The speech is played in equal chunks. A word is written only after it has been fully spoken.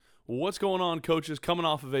What's going on, coaches? Coming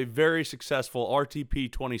off of a very successful RTP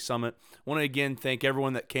 20 Summit. Want to again thank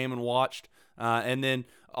everyone that came and watched. And then,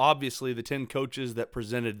 obviously, the 10 coaches that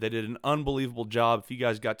presented. They did an unbelievable job. If you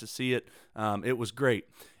guys got to see it, it was great.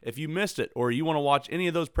 If you missed it or you want to watch any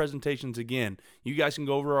of those presentations again, you guys can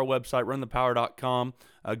go over to our website, runthepower.com,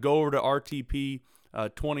 go over to RTP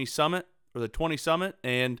 20 Summit, or the 20 Summit,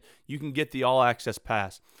 and you can get the All Access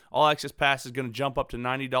Pass. All Access Pass is going to jump up to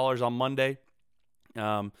 $90 on Monday.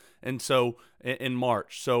 And so in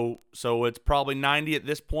March, so it's probably 90 at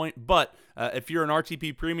this point, but if you're an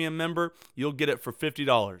RTP premium member, you'll get it for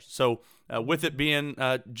 $50. So with it being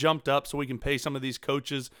jumped up so we can pay some of these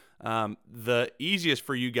coaches, the easiest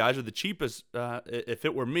for you guys, or the cheapest, if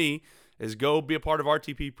it were me, is go be a part of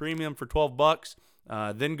RTP premium for $12,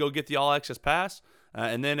 then go get the All Access Pass.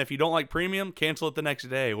 And then if you don't like premium, cancel it the next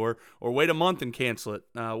day, or wait a month and cancel it,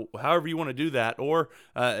 however you want to do that. Or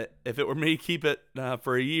if it were me, keep it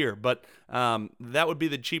for a year. But that would be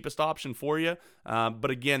the cheapest option for you. But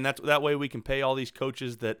again, that way we can pay all these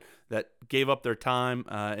coaches that gave up their time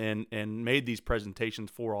and made these presentations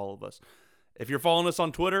for all of us. If you're following us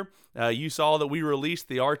on Twitter, you saw that we released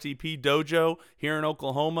the RTP Dojo here in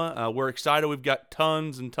Oklahoma. We're excited. We've got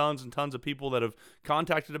tons and tons and tons of people that have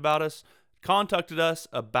contacted us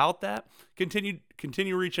about that.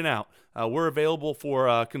 Continue reaching out. We're available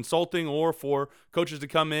for consulting or for coaches to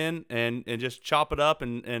come in and just chop it up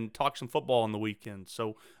and talk some football on the weekend.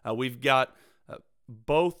 So we've got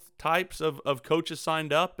both types of coaches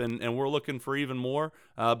signed up, and we're looking for even more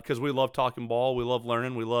because we love talking ball. We love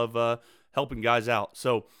learning. We love helping guys out.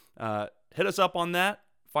 So hit us up on that.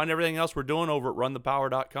 Find everything else we're doing over at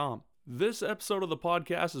runthepower.com. This episode of the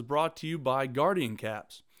podcast is brought to you by Guardian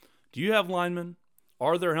Caps. Do you have linemen?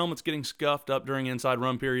 Are their helmets getting scuffed up during inside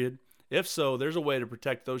run period? If so, there's a way to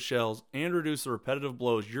protect those shells and reduce the repetitive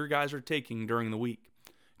blows your guys are taking during the week.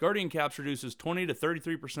 Guardian Caps reduces 20 to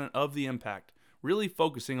 33% of the impact, really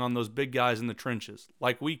focusing on those big guys in the trenches,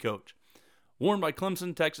 like we coach. Worn by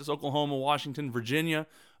Clemson, Texas, Oklahoma, Washington, Virginia,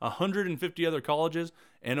 150 other colleges,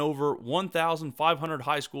 and over 1,500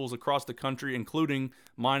 high schools across the country, including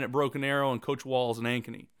mine at Broken Arrow and Coach Walls in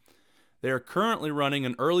Ankeny. They are currently running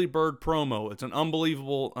an early bird promo. It's an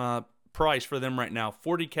unbelievable price for them right now.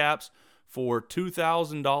 40 caps for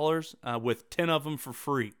 $2,000 with 10 of them for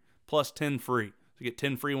free, plus 10 free. So you get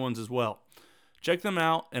 10 free ones as well. Check them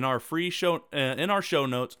out in our show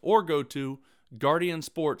notes, or go to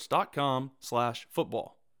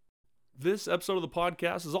guardiansports.com/football. This episode of the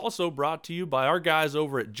podcast is also brought to you by our guys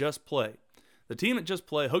over at Just Play. The team at Just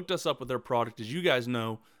Play hooked us up with their product, as you guys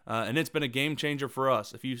know, and it's been a game changer for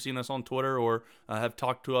us if you've seen us on Twitter or have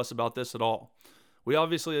talked to us about this at all. We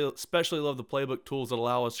obviously especially love the playbook tools that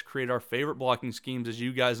allow us to create our favorite blocking schemes, as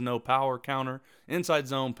you guys know: power, counter, inside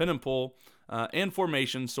zone, pin and pull, and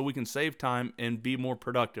formations, so we can save time and be more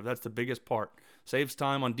productive. That's the biggest part. Saves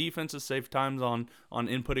time on defenses, saves times on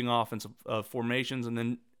inputting offensive formations, and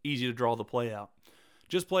then easy to draw the play out.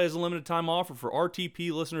 Just Play is a limited time offer for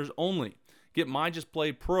RTP listeners only. Get My Just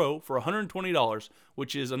Play Pro for $120,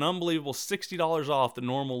 which is an unbelievable $60 off the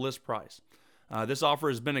normal list price. This offer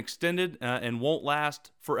has been extended and won't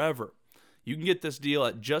last forever. You can get this deal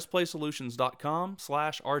at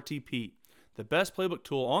justplaysolutions.com/RTP. The best playbook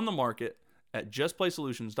tool on the market at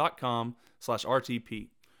justplaysolutions.com/RTP.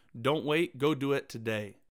 Don't wait, go do it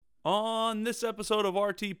today. On this episode of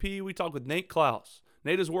RTP, we talk with Nate Klaus.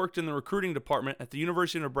 Nate has worked in the recruiting department at the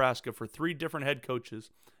University of Nebraska for 3 different head coaches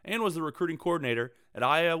and was the recruiting coordinator at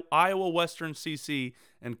Iowa Western CC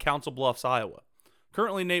and Council Bluffs, Iowa.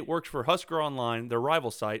 Currently, Nate works for Husker Online, their rival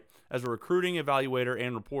site, as a recruiting evaluator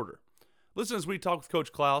and reporter. Listen as we talk with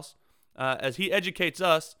Coach Klaus as he educates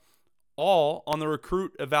us all on the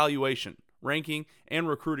recruit evaluation, ranking, and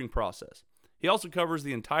recruiting process. He also covers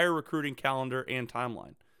the entire recruiting calendar and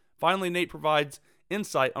timeline. Finally, Nate provides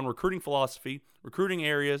insight on recruiting philosophy, recruiting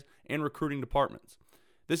areas, and recruiting departments.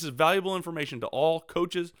 This is valuable information to all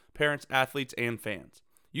coaches, parents, athletes, and fans.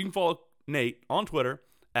 You can follow Nate on Twitter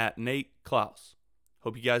at Nate Klaus.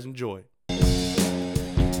 Hope you guys enjoy.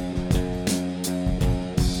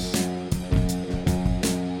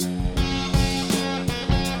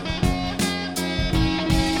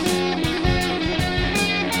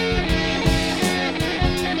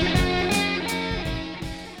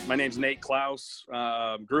 My name's Nate Klaus.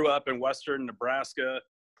 Grew up in Western Nebraska,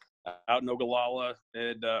 out in Ogallala,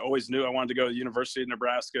 and always knew I wanted to go to the University of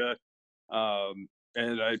Nebraska.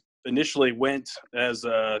 And I initially went as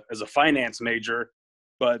a finance major,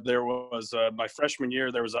 but there was my freshman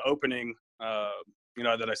year there was an opening,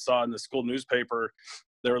 that I saw in the school newspaper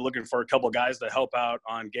they were looking for a couple guys to help out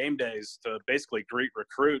on game days to basically greet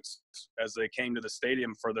recruits as they came to the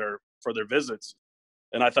stadium for their visits.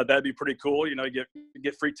 And I thought that'd be pretty cool. You know, you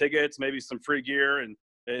get free tickets, maybe some free gear, and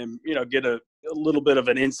you know, get a little bit of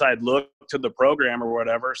an inside look to the program or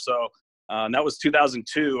whatever. So that was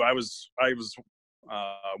 2002. I was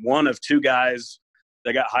one of two guys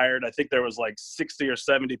that got hired. I think there was like 60 or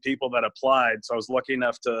 70 people that applied. So I was lucky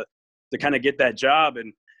enough to kind of get that job.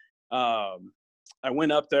 And I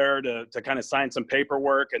went up there to kind of sign some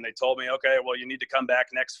paperwork, and they told me, okay, well, you need to come back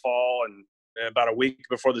next fall, and about a week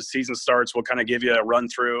before the season starts, we'll kind of give you a run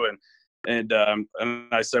through. And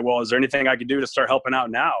I said, well, is there anything I could do to start helping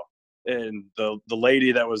out now? And the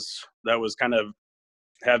lady that was kind of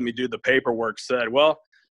having me do the paperwork said, well,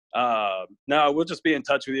 no, we'll just be in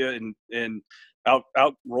touch with you. And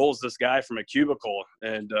out rolls this guy from a cubicle,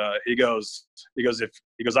 and he goes,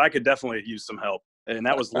 I could definitely use some help. And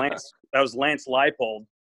that was Lance Leipold,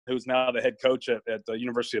 who's now the head coach at the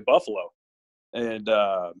University of Buffalo.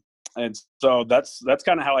 And so that's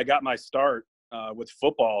kind of how I got my start with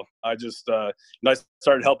football. I just I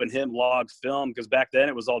started helping him log film, because back then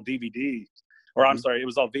it was all DVD, or I'm sorry, it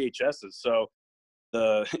was all VHSs. So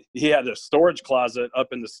he had a storage closet up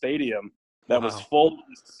in the stadium that was full to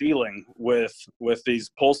the ceiling with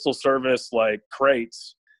these Postal Service like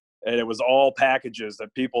crates, and it was all packages that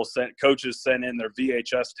coaches sent in their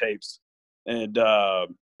VHS tapes, and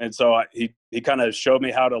so he kind of showed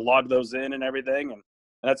me how to log those in and everything, and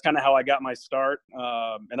that's kind of how I got my start.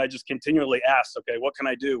 And I just continually asked, okay, what can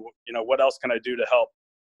I do? You know, what else can I do to help?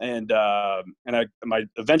 And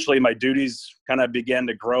eventually my duties kind of began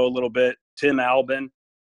to grow a little bit. Tim Albin,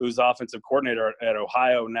 who's offensive coordinator at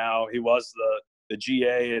Ohio now, he was the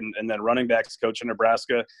GA and then running backs coach in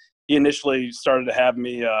Nebraska. He initially started to have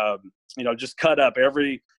me, just cut up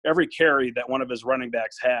every carry that one of his running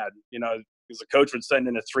backs had. You know, because the coach would send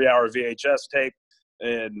in a 3-hour VHS tape,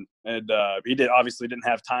 and he obviously didn't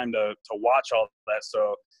have time to watch all that.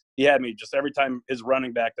 So he had me just every time his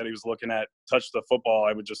running back that he was looking at touched the football,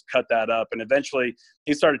 I would just cut that up. And eventually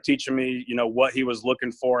he started teaching me, you know, what he was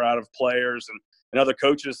looking for out of players, and other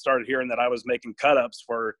coaches started hearing that I was making cut-ups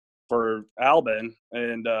for Albin,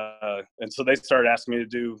 and so they started asking me to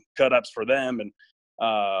do cut-ups for them. And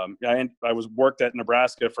I worked at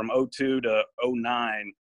Nebraska from 2002 to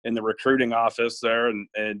 2009 in the recruiting office there, and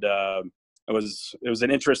it was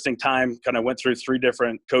an interesting time. Kind of went through 3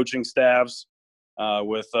 different coaching staffs.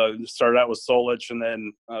 Started out with Solich, and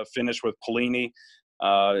then finished with Pelini,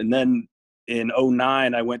 and then in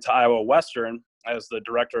 2009 I went to Iowa Western as the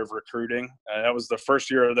director of recruiting. That was the first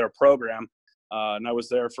year of their program, and I was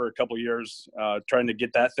there for a couple years trying to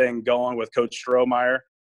get that thing going with Coach Strohmeyer,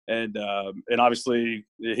 and obviously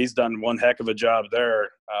he's done one heck of a job there.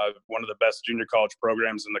 One of the best junior college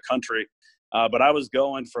programs in the country. But I was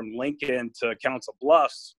going from Lincoln to Council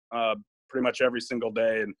Bluffs pretty much every single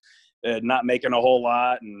day, and not making a whole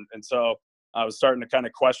lot. And so I was starting to kind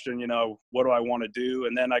of question, you know, what do I want to do?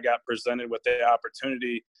 And then I got presented with the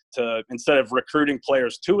opportunity to, instead of recruiting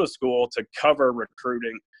players to a school, to cover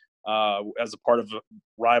recruiting as a part of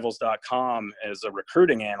Rivals.com as a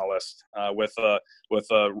recruiting analyst with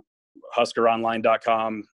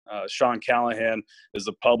HuskerOnline.com. Sean Callahan is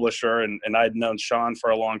the publisher, and I'd known Sean for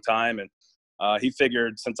a long time. And he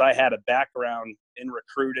figured, since I had a background in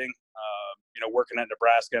recruiting, working at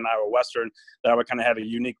Nebraska and Iowa Western, that I would kind of have a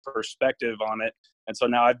unique perspective on it. And so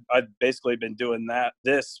now I've basically been doing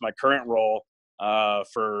my current role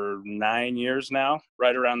for 9 years now,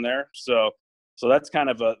 right around there. So that's kind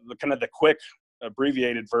of the quick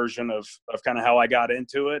abbreviated version of kind of how I got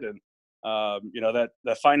into it. And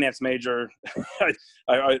that finance major,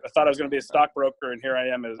 I thought I was going to be a stockbroker, and here I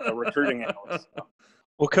am as a recruiting analyst.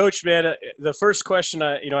 Well, Coach, man, the first question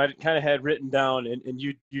I kind of had written down, and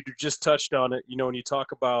you just touched on it, when you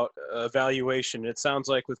talk about evaluation. It sounds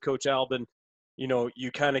like with Coach Albin, you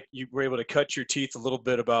were able to cut your teeth a little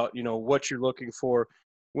bit about, what you're looking for.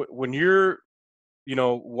 When you're,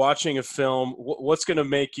 watching a film, what's going to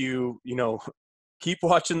make you, keep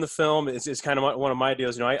watching the film is kind of one of my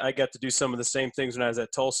deals. I got to do some of the same things when I was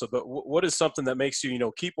at Tulsa, but what is something that makes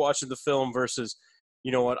you, keep watching the film versus,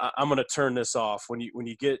 you know what, I'm going to turn this off? When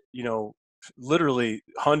you get, literally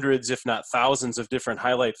hundreds, if not thousands of different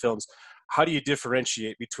highlight films, how do you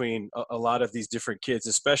differentiate between a lot of these different kids,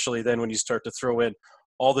 especially then when you start to throw in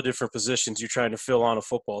all the different positions you're trying to fill on a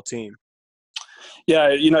football team?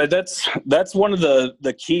 Yeah, that's one of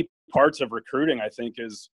the key parts of recruiting, I think,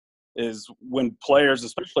 is when players,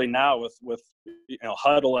 especially now with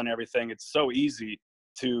Huddle and everything, it's so easy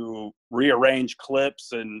to rearrange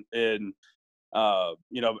clips and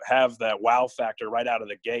have that wow factor right out of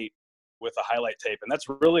the gate. with a highlight tape. And that's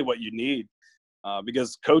really what you need,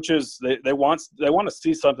 because coaches, they want to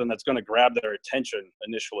see something that's going to grab their attention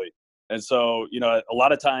initially. And so, a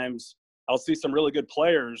lot of times I'll see some really good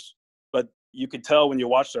players, but you could tell when you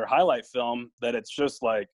watch their highlight film that it's just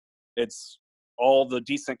like, it's all the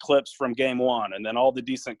decent clips from game one and then all the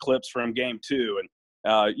decent clips from game two. And,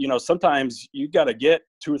 sometimes you got to get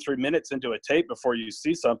 2 or 3 minutes into a tape before you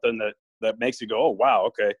see something that makes you go, oh, wow,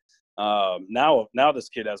 okay. Now this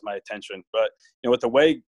kid has my attention. But, with the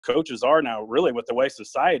way coaches are now, really with the way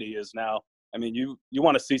society is now, I mean, you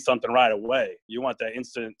want to see something right away. You want that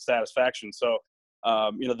instant satisfaction. So,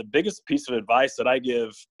 the biggest piece of advice that I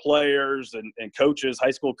give players and coaches,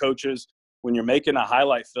 high school coaches, when you're making a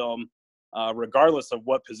highlight film, regardless of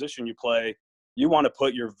what position you play, you want to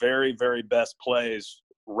put your very, very best plays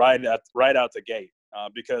right out the gate,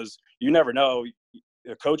 because you never know.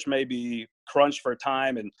 A coach may be crunched for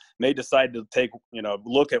time and may decide to take,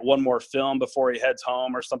 look at one more film before he heads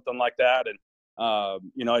home or something like that. And,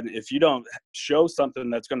 and if you don't show something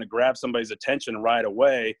that's going to grab somebody's attention right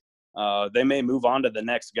away, they may move on to the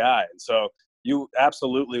next guy. And so you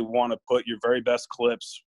absolutely want to put your very best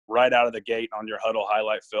clips right out of the gate on your huddle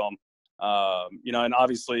highlight film. And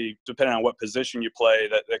obviously, depending on what position you play,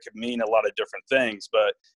 that could mean a lot of different things.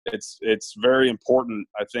 But it's very important,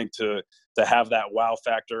 I think, to have that wow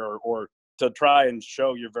factor, or to try and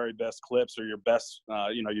show your very best clips or your best,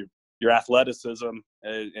 your athleticism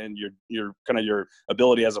and your kind of your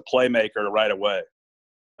ability as a playmaker right away.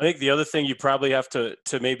 I think the other thing you probably have to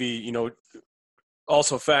maybe,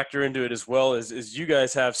 also factor into it as well is you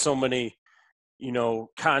guys have so many,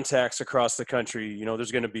 contacts across the country.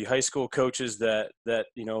 There's going to be high school coaches that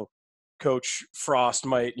Coach Frost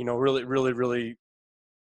might, really, really, really,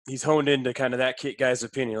 he's honed into kind of that guy's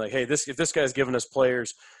opinion. Like, hey, if this guy's giving us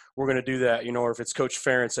players, we're going to do that, or if it's Coach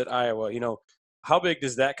Ferentz at Iowa, how big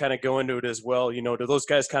does that kind of go into it as well? Do those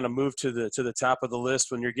guys kind of move to the top of the list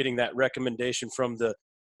when you're getting that recommendation from the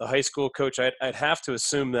high school coach? I'd have to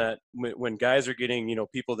assume that when guys are getting,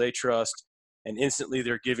 people they trust, and instantly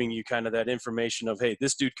they're giving you kind of that information of, hey,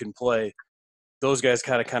 this dude can play, those guys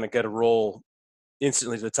kind of get a roll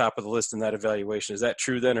instantly to the top of the list in that evaluation. Is that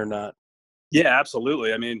true then or not? Yeah,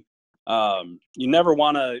 absolutely. I mean, you never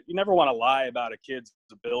want to lie about a kid's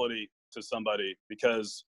ability to somebody,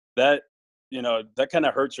 because that kind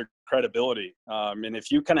of hurts your credibility. And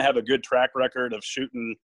if you kind of have a good track record of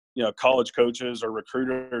shooting, college coaches or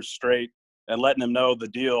recruiters straight and letting them know the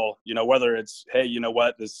deal, whether it's, hey,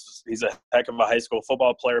 he's a heck of a high school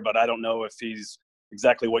football player, but I don't know if he's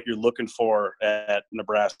exactly what you're looking for at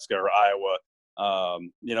Nebraska or Iowa,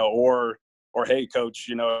 or hey, coach,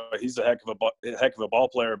 he's a heck of a ball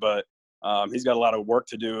player, but he's got a lot of work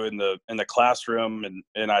to do in the classroom,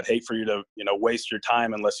 and I'd hate for you to waste your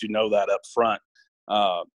time unless you know that up front.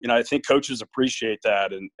 I think coaches appreciate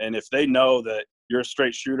that, and if they know that you're a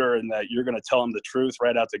straight shooter and that you're going to tell them the truth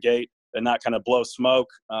right out the gate and not kind of blow smoke,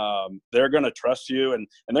 they're going to trust you, and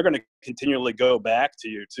they're going to continually go back to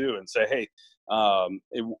you too and say, hey,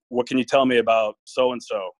 what can you tell me about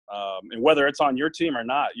so-and-so? And whether it's on your team or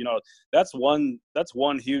not, that's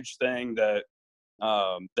one huge thing that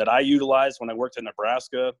I utilized when I worked in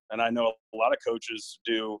Nebraska, and I know a lot of coaches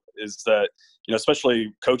do, is that,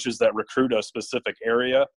 especially coaches that recruit a specific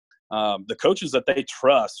area, the coaches that they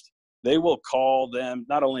trust, they will call them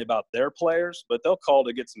not only about their players, but they'll call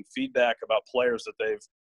to get some feedback about players that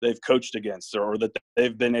they've coached against, or that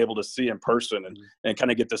they've been able to see in person, and kind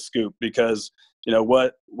of get the scoop. Because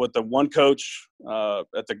what the one coach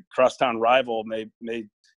at the crosstown rival may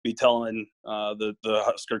be telling the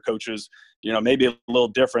Husker coaches, maybe a little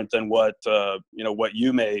different than what what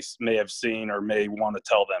you may have seen or may want to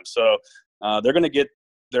tell them. So they're going to get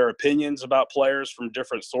their opinions about players from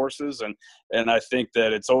different sources, and I think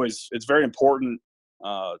that it's very important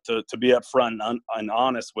to be upfront and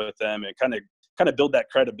honest with them, and kind of build that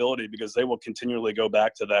credibility, because they will continually go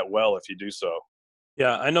back to that well if you do so.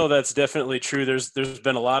 Yeah, I know that's definitely true. There's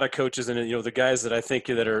been a lot of coaches, and the guys that I think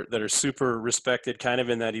that are super respected kind of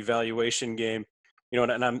in that evaluation game.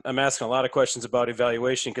 And I'm asking a lot of questions about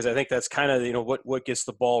evaluation, because I think that's kind of what gets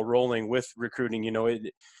the ball rolling with recruiting.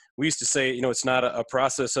 We used to say, it's not a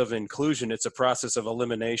process of inclusion, it's a process of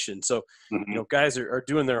elimination. So, guys are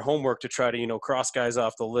doing their homework to try to, cross guys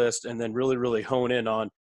off the list, and then really, really hone in on,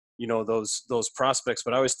 those prospects.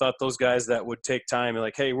 But I always thought those guys that would take time and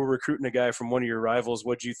like, hey, we're recruiting a guy from one of your rivals.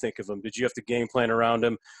 What'd you think of him? Did you have to game plan around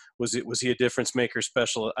him? Was he a difference maker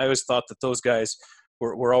special? I always thought that those guys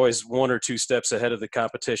were always 1 or 2 steps ahead of the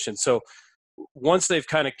competition. So once they've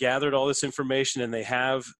kind of gathered all this information and they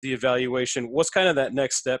have the evaluation, what's kind of that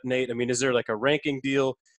next step, Nate? I mean, is there like a ranking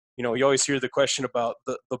deal? you know, you always hear the question about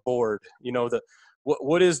the board, you know,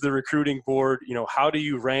 what is the recruiting board? You know, how do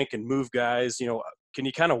you rank and move guys? You know, can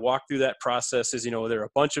you kind of walk through that process? Is, you know, there are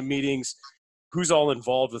a bunch of meetings, who's all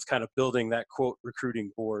involved with kind of building that quote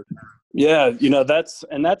recruiting board? Yeah, you know, that's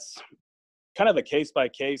kind of a case by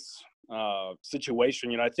case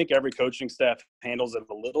situation. You know, I think every coaching staff handles it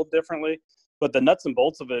a little differently, but the nuts and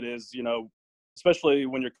bolts of it is, you know, especially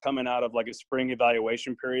when you're coming out of like a spring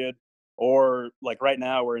evaluation period, or like right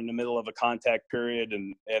now we're in the middle of a contact period,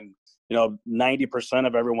 and you know, 90%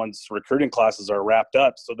 of everyone's recruiting classes are wrapped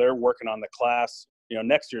up, so they're working on the class, you know,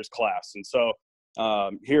 next year's class. And so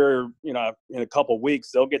here, you know, in a couple of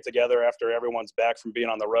weeks, they'll get together after everyone's back from being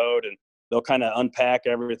on the road, and they'll kind of unpack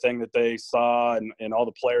everything that they saw and all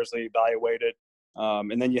the players they evaluated.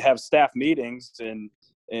 And then you have staff meetings, and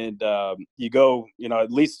you go, you know,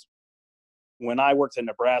 at least when I worked in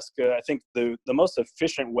Nebraska, I think the most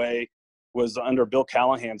efficient way was under Bill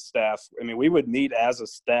Callahan's staff. I mean, we would meet as a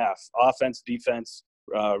staff, offense, defense,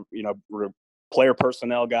 you know, player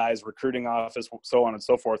personnel guys, recruiting office, so on and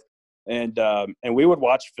so forth. And we would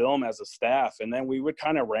watch film as a staff, and then we would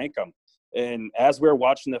kind of rank them. And as we were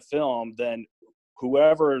watching the film, then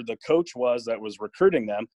whoever the coach was that was recruiting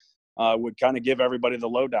them would kind of give everybody the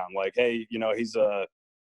lowdown. Like, hey, you know, he's a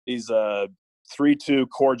 3.2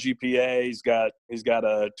 core GPA. He's got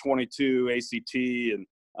a 22 ACT, and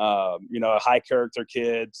you know, a high character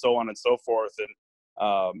kid, so on and so forth.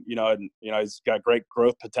 And you know, he's got great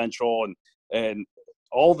growth potential, and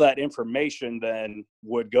all that information then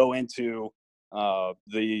would go into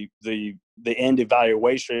the end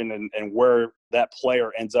evaluation and where that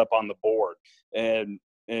player ends up on the board. And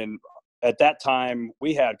at that time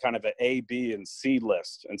we had kind of an A, B, and C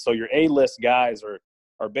list. And so your A list guys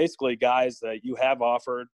are basically guys that you have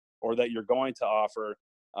offered or that you're going to offer,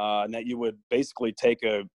 and that you would basically take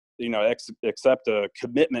a, you know, accept a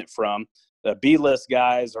commitment from. The B list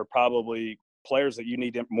guys are probably players that you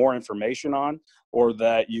need more information on, or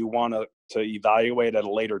that you want to evaluate at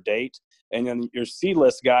a later date. And then your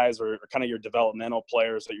C-list guys are kind of your developmental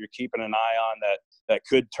players that you're keeping an eye on, that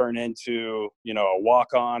could turn into, you know, a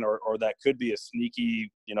walk-on, or that could be a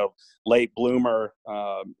sneaky, you know, late bloomer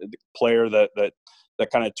player that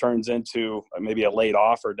kind of turns into maybe a late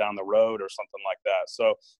offer down the road or something like that.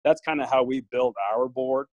 So that's kind of how we build our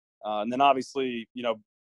board. And then obviously, you know,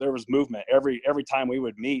 there was movement every time we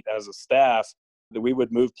would meet as a staff, that we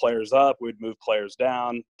would move players up, we'd move players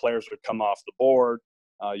down, players would come off the board,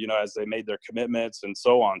 you know, as they made their commitments and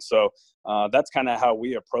so on. So that's kind of how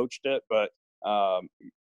we approached it. But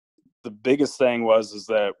the biggest thing is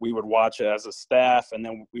that we would watch it as a staff, and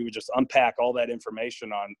then we would just unpack all that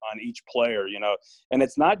information on each player, you know. And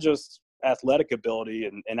it's not just athletic ability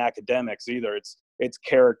and academics either. It's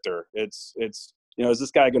character. It's you know, is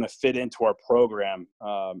this guy going to fit into our program?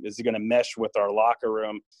 Is he going to mesh with our locker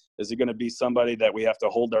room? Is he going to be somebody that we have to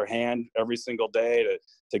hold their hand every single day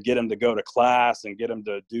to get him to go to class and get him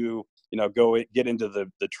to do, you know, get into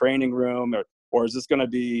the training room? Or is this going to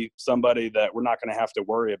be somebody that we're not going to have to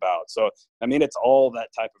worry about? So, I mean, it's all that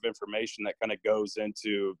type of information that kind of goes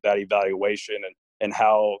into that evaluation and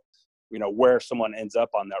how, you know, where someone ends up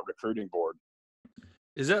on that recruiting board.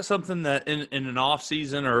 Is that something that in an off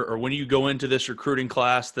season or when you go into this recruiting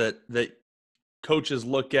class that coaches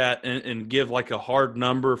look at and give like a hard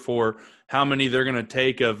number for how many they're going to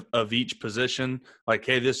take of each position? Like,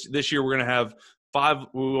 hey, this year we're going to have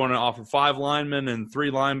we want to offer 5 linemen and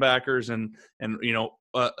 3 linebackers and you know,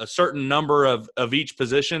 a certain number of each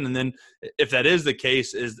position. And then if that is the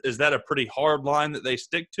case, is that a pretty hard line that they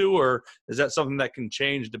stick to, or is that something that can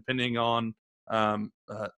change depending on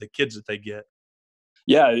the kids that they get?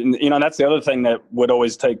 Yeah, and, you know, that's the other thing that would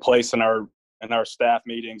always take place in our staff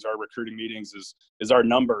meetings, our recruiting meetings, is our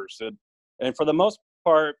numbers. And for the most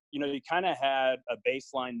part, you know, you kind of had a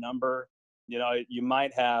baseline number. You know, you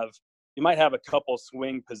might have a couple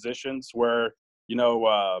swing positions where, you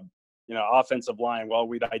know, offensive line. Well,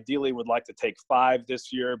 we'd ideally would like to take 5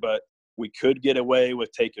 this year, but we could get away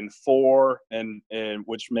with taking 4, and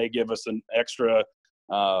which may give us an extra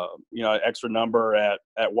extra number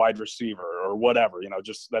at wide receiver or whatever, you know,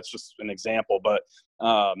 that's just an example. But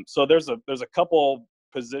so there's a couple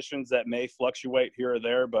positions that may fluctuate here or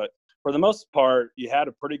there, but for the most part, you had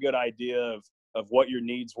a pretty good idea of what your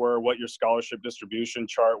needs were, what your scholarship distribution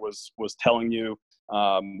chart was telling you,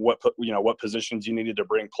 what positions you needed to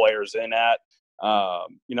bring players in at,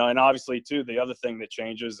 you know. And obviously too, the other thing that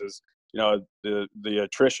changes is, you know, the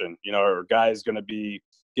attrition, you know, are guys going to be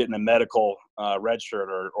getting a medical red shirt,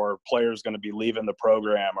 or players going to be leaving the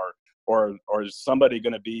program, or is somebody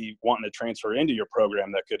going to be wanting to transfer into your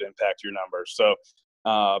program that could impact your numbers. So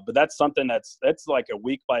But that's something that's like a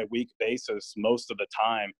week by week basis most of the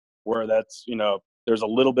time, where that's, there's a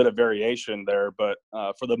little bit of variation there. But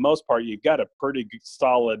for the most part, you've got a pretty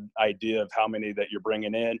solid idea of how many that you're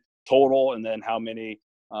bringing in total, and then how many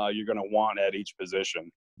you're going to want at each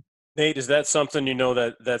position. Nate, is that something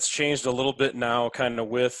that's changed a little bit now, kind of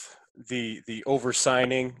with the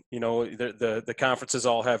oversigning? The conferences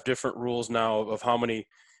all have different rules now of how many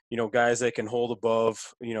guys they can hold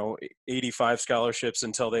above 85 scholarships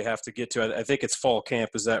until they have to get to. I think it's fall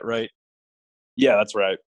camp. Is that right? Yeah, that's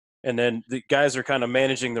right. And then the guys are kind of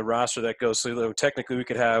managing the roster that goes. So technically, we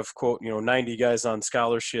could have quote 90 guys on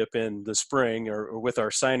scholarship in the spring or with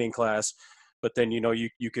our signing class. But then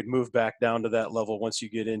you could move back down to that level once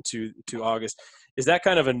you get into August. Is that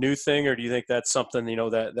kind of a new thing, or do you think that's something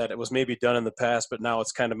that it was maybe done in the past, but now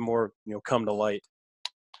it's kind of more come to light?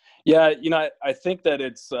 Yeah, I think that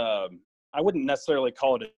it's I wouldn't necessarily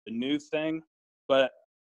call it a new thing, but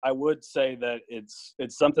I would say that it's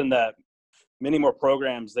something that many more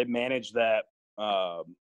programs, they manage that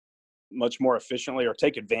much more efficiently, or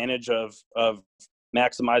take advantage of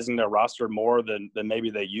maximizing their roster more than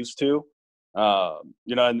maybe they used to. And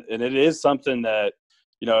it is something that,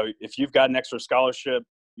 if you've got an extra scholarship,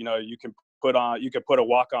 you can put a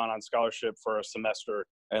walk-on scholarship for a semester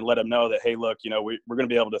and let them know that, hey, look, we're going to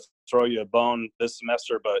be able to throw you a bone this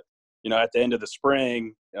semester, but, at the end of the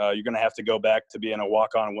spring, you're going to have to go back to being a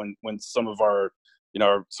walk-on when some of our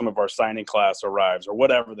signing class arrives, or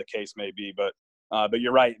whatever the case may be. But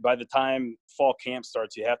you're right. By the time fall camp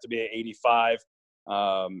starts, you have to be at 85.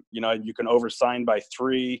 And you can oversign by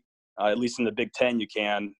 3. At least in the Big Ten, you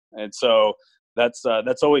can. And so that's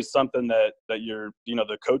always something that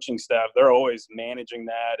the coaching staff, they're always managing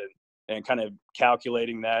that and kind of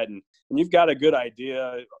calculating that. And you've got a good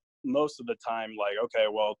idea most of the time, like, okay,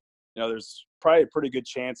 well, there's probably a pretty good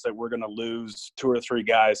chance that we're going to lose 2 or 3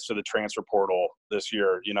 guys to the transfer portal this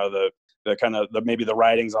year. The kind of maybe the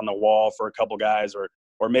writings on the wall for a couple guys, or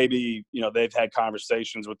maybe, they've had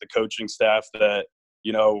conversations with the coaching staff that,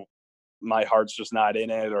 my heart's just not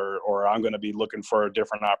in it, or I'm going to be looking for a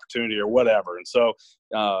different opportunity or whatever. And so,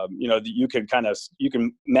 you can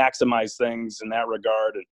maximize things in that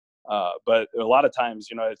regard. And, but a lot of times,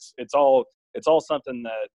 it's all something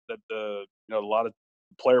that the, a lot of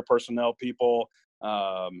player personnel people,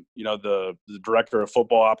 the director of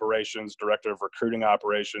football operations, director of recruiting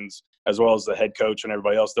operations, as well as the head coach and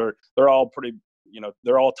everybody else, they're all pretty,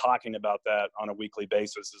 they're all talking about that on a weekly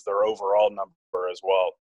basis as their overall number as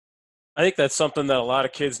well. I think that's something that a lot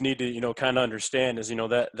of kids need to, kind of understand is,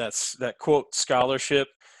 that quote scholarship,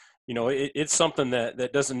 it's something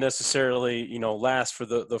that doesn't necessarily, last for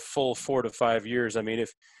the full 4 to 5 years. I mean,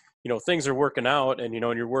 if, things are working out and,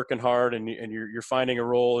 and you're working hard and you're finding a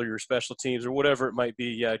role, or your special teams or whatever it might be,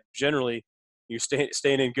 yeah, generally you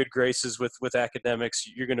staying in good graces with academics,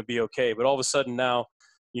 you're going to be okay. But all of a sudden now,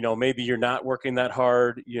 maybe you're not working that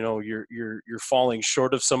hard, you're falling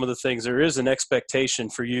short of some of the things. There is an expectation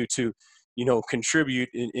for you to, contribute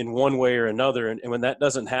in one way or another. And when that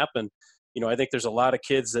doesn't happen, I think there's a lot of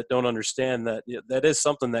kids that don't understand that that is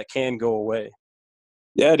something that can go away.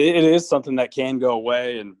 Yeah, it is something that can go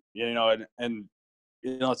away. And,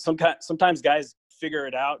 sometimes guys figure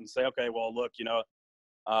it out and say, okay, well, look,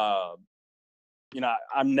 I'm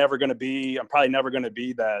probably never going to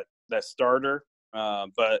be that starter.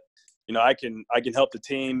 But I can help the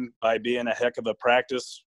team by being a heck of a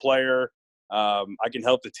practice player. I can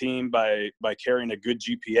help the team by carrying a good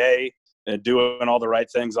GPA and doing all the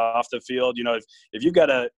right things off the field. If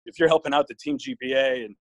you're helping out the team GPA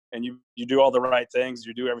and you do all the right things,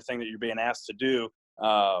 you do everything that you're being asked to do,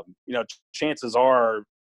 chances are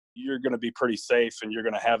you're going to be pretty safe and you're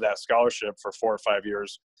going to have that scholarship for 4 or 5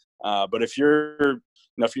 years. But if you're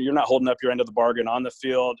not holding up your end of the bargain on the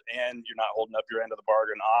field, and you're not holding up your end of the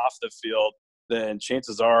bargain off the field, then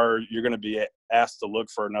chances are you're going to be asked to look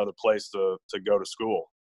for another place to go to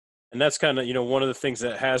school. And that's kind of, one of the things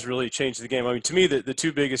that has really changed the game. I mean, to me, the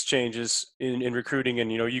 2 biggest changes in recruiting,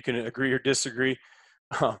 and, you can agree or disagree,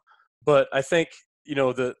 but I think,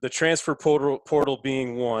 the transfer portal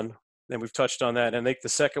being one, and we've touched on that. And I think the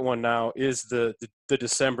second one now is the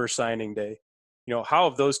December signing day. How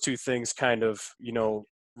have those 2 things kind of,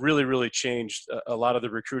 really, really changed a lot of the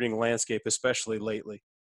recruiting landscape, especially lately?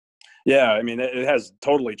 Yeah, I mean, it has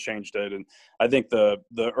totally changed it. And I think the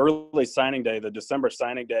early signing day, the December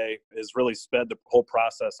signing day, has really sped the whole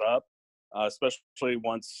process up, especially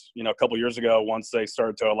once, a couple years ago, once they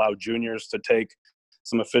started to allow juniors to take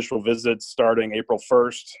some official visits starting April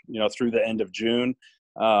 1st, through the end of June.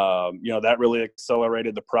 That really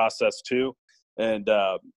accelerated the process too. And,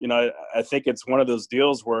 I think it's one of those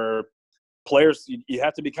deals where, players, you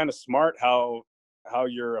have to be kind of smart how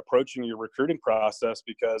you're approaching your recruiting process,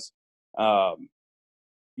 because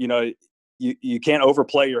you can't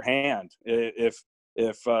overplay your hand.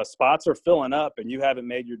 If spots are filling up and you haven't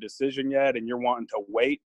made your decision yet and you're wanting to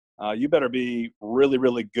wait, you better be really,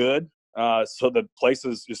 really good, so the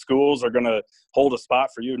schools are going to hold a spot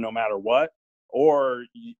for you no matter what. Or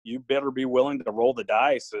you better be willing to roll the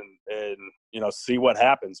dice and see what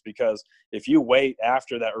happens, because if you wait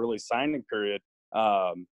after that early signing period,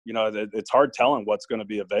 it's hard telling what's going to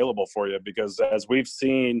be available for you, because as we've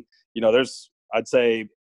seen, there's, I'd say,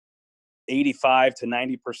 85 to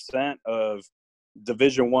 90% of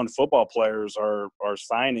Division I football players are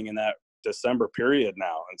signing in that December period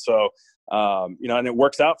now. And so, and it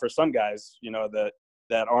works out for some guys,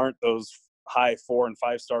 that aren't those high 4 and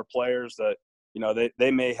 5 star players that,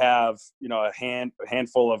 they may have, a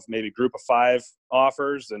handful of maybe group of 5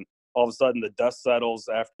 offers, and all of a sudden the dust settles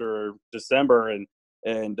after December, and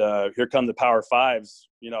here come the Power Fives,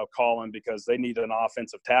 calling because they need an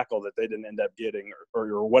offensive tackle that they didn't end up getting,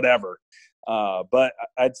 or whatever. But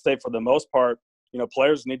I'd say for the most part,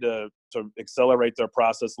 players need to accelerate their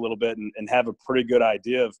process a little bit and have a pretty good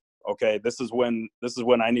idea of, okay, this is when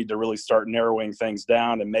I need to really start narrowing things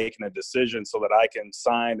down and making a decision so that I can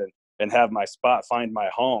sign and have my spot, find my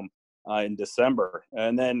home in December.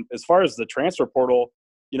 And then as far as the transfer portal,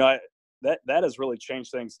 that has really changed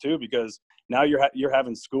things too, because now you're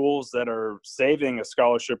having schools that are saving a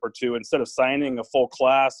scholarship or two instead of signing a full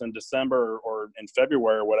class in December or in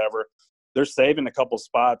February or whatever. They're saving a couple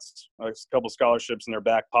spots, a couple scholarships in their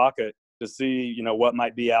back pocket to see, what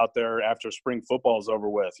might be out there after spring football is over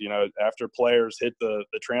with, after players hit the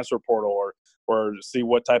transfer portal, or see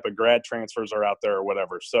what type of grad transfers are out there or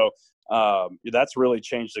whatever. So that's really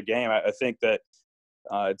changed the game. I think that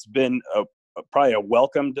it's been probably a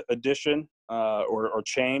welcomed addition or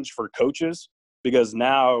change for coaches, because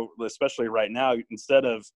now, especially right now, instead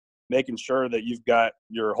of making sure that you've got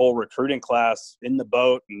your whole recruiting class in the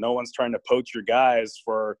boat and no one's trying to poach your guys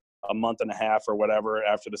for a month and a half or whatever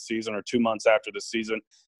after the season, or 2 months after the season,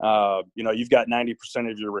 you've got 90%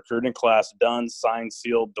 of your recruiting class done, signed,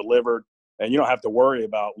 sealed, delivered, and you don't have to worry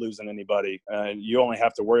about losing anybody. And you only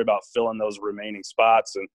have to worry about filling those remaining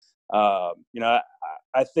spots. And,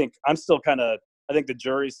 I think the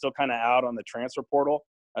jury's still kind of out on the transfer portal.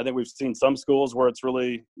 I think we've seen some schools where it's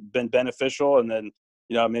really been beneficial, and then,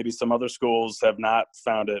 maybe some other schools have not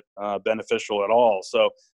found it beneficial at all. So,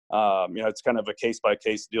 it's kind of a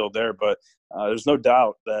case-by-case deal there. But there's no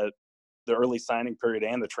doubt that the early signing period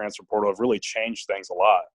and the transfer portal have really changed things a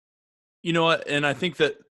lot. You know what? And I think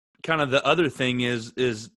that kind of the other thing is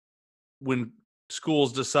when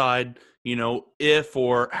schools decide, if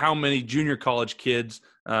or how many junior college kids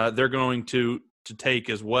they're going to take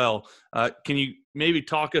as well. Can you maybe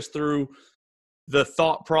talk us through the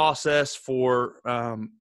thought process for,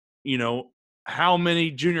 how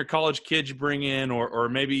many junior college kids you bring in, or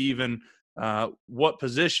maybe even what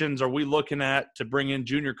positions are we looking at to bring in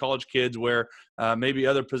junior college kids where maybe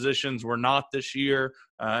other positions were not this year?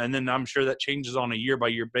 And then I'm sure that changes on a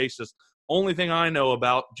year-by-year basis. Only thing I know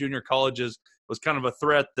about junior colleges was kind of a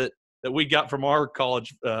threat that we got from our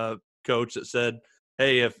college coach that said,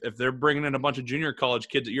 hey, if they're bringing in a bunch of junior college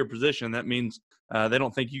kids at your position, that means they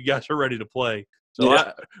don't think you guys are ready to play. So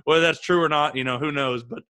yeah. Whether that's true or not, who knows?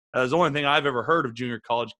 But it's the only thing I've ever heard of junior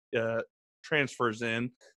college transfers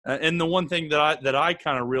in. And the one thing that I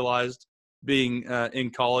kind of realized being in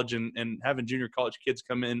college and having junior college kids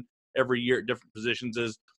come in every year at different positions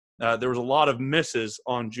is there was a lot of misses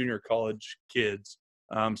on junior college kids.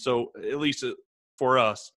 So at least for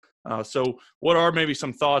us. So what are maybe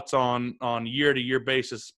some thoughts on year-to-year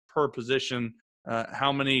basis per position,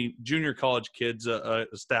 how many junior college kids a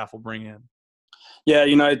staff will bring in? Yeah,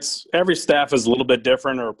 it's every staff is a little bit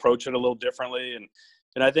different or approach it a little differently.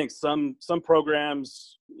 And I think some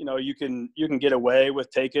programs, you can get away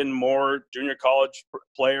with taking more junior college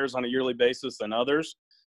players on a yearly basis than others.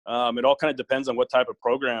 It all kind of depends on what type of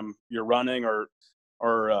program you're running, or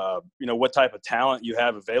what type of talent you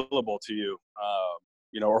have available to you,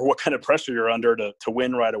 or what kind of pressure you're under to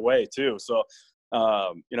win right away too. So,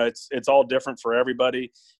 it's all different for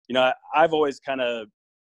everybody. I've always kind of,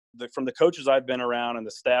 from the coaches I've been around and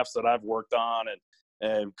the staffs that I've worked on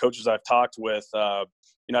and coaches I've talked with, I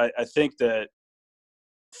think that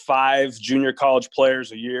 5 junior college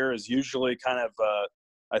players a year is usually kind of,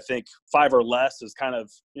 I think 5 or less is kind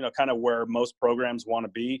of where most programs want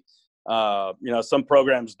to be. Some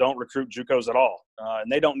programs don't recruit JUCOs at all,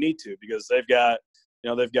 and they don't need to, because they've got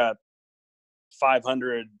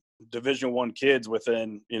 500 Division I kids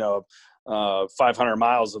within 500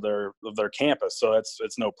 miles of their campus, so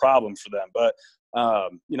it's no problem for them. But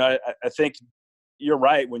I think you're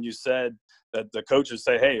right when you said that the coaches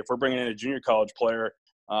say, hey, if we're bringing in a junior college player,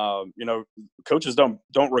 coaches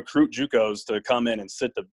don't recruit JUCOs to come in and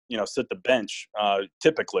sit the bench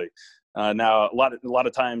typically. Now a lot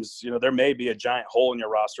of times, there may be a giant hole in your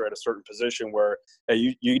roster at a certain position where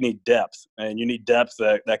hey, you need depth, and you need depth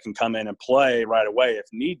that can come in and play right away if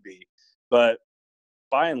need be. But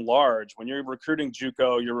by and large, when you're recruiting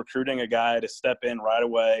JUCO, you're recruiting a guy to step in right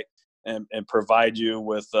away and provide you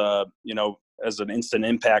with, as an instant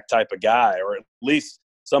impact type of guy, or at least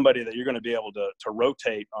somebody that you're going to be able to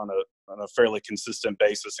rotate on a fairly consistent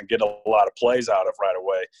basis and get a lot of plays out of right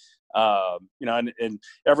away. And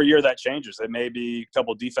every year that changes. It may be a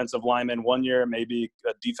couple defensive linemen one year, maybe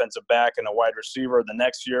a defensive back and a wide receiver the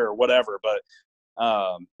next year or whatever. But,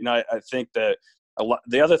 I think that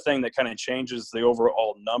the other thing that kind of changes the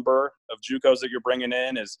overall number of JUCOs that you're bringing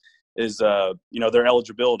in is their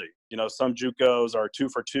eligibility. Some JUCOs are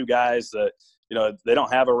 2-for-2 guys that, they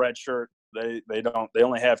don't have a red shirt. They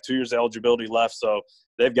only have 2 years eligibility left. So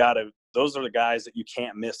those are the guys that you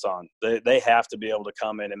can't miss on. They have to be able to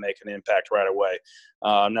come in and make an impact right away.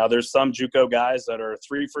 Now there's some JUCO guys that are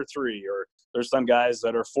 3-for-3, or there's some guys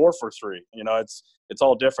that are 4-for-3. It's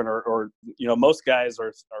all different, or most guys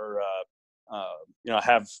are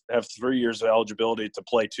have 3 years of eligibility to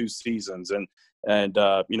play 2 seasons. And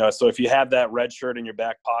so if you have that red shirt in your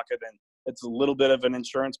back pocket, and it's a little bit of an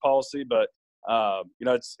insurance policy, but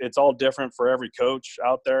it's all different for every coach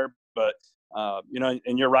out there. But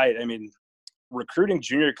and you're right. I mean, recruiting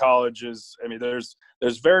junior colleges,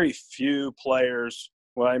 there's very few players.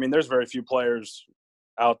 Well, there's very few players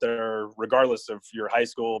out there, regardless of your high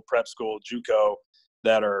school, prep school, JUCO,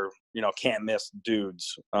 that are, can't miss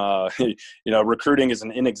dudes. Recruiting is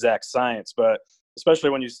an inexact science, but especially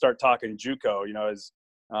when you start talking JUCO,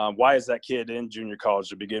 why is that kid in junior college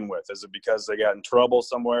to begin with? Is it because they got in trouble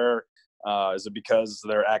somewhere? Is it because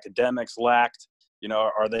their academics lacked?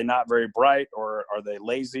 Are they not very bright, or are they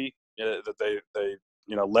lazy? That they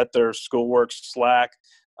let their schoolwork slack,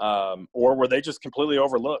 or were they just completely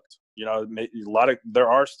overlooked? There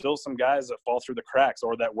are still some guys that fall through the cracks,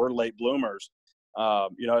 or that were late bloomers.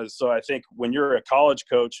 So I think when you're a college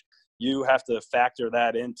coach, you have to factor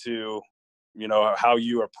that into, how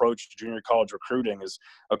you approach junior college recruiting. Is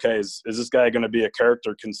this guy going to be a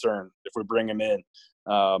character concern if we bring him in?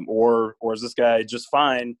 Or is this guy just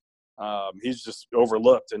fine? He's just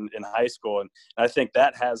overlooked in high school. And I think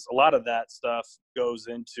that has a lot of that stuff goes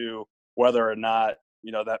into whether or not,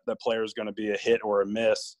 that player is going to be a hit or a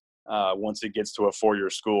miss once he gets to a 4-year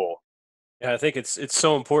school. Yeah, I think it's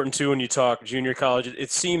so important too when you talk junior college. It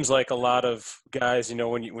seems like a lot of guys,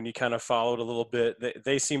 when you kind of follow it a little bit,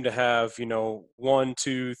 they seem to have 1,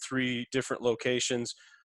 2, 3 different locations,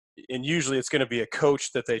 and usually it's going to be a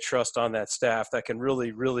coach that they trust on that staff that can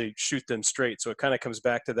really, really shoot them straight. So it kind of comes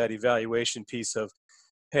back to that evaluation piece of,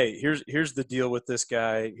 hey, here's the deal with this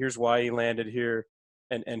guy. Here's why he landed here.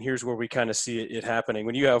 And here's where we kind of see it happening.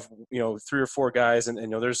 When you have, 3 or 4 guys, and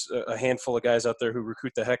there's a handful of guys out there who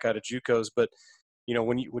recruit the heck out of JUCOs, but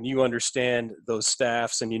when you understand those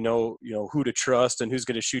staffs and who to trust and who's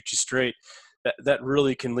going to shoot you straight, that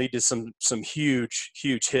really can lead to some huge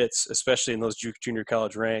hits, especially in those junior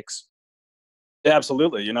college ranks. Yeah,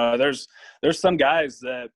 absolutely. There's some guys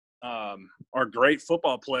that are great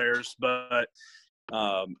football players, but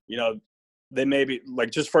they may be,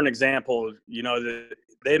 like, just for an example,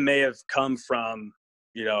 they may have come from,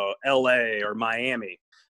 LA or Miami,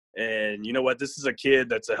 and this is a kid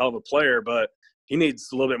that's a hell of a player, but he needs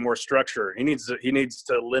a little bit more structure. He needs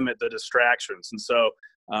to limit the distractions. And so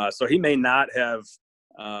he may not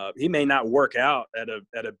work out at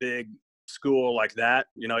a big school like that,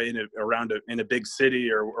 in a big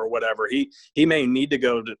city or whatever. He may need to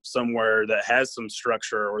go to somewhere that has some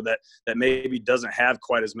structure, or that maybe doesn't have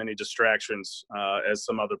quite as many distractions as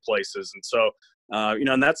some other places. And so,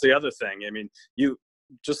 and that's the other thing. You,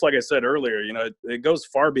 just like I said earlier, it goes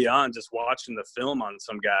far beyond just watching the film on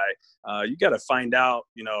some guy. You got to find out,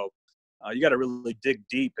 you got to really dig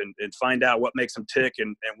deep and find out what makes them tick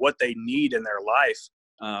and what they need in their life.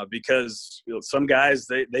 Because some guys,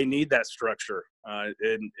 they need that structure,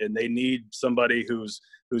 and they need somebody who's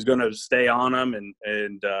going to stay on them, and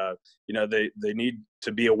they need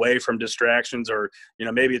to be away from distractions, or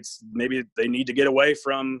maybe they need to get away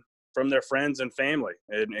from from their friends and family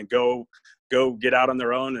and go get out on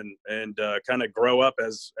their own and kind of grow up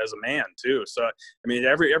as a man too. So, I mean,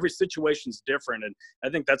 every situation's different. And I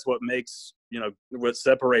think that's what makes, what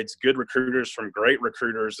separates good recruiters from great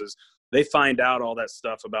recruiters is they find out all that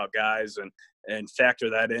stuff about guys and factor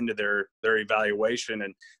that into their evaluation.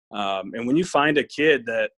 And when you find a kid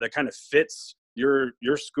that kind of fits your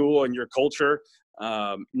school and your culture,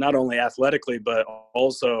 not only athletically, but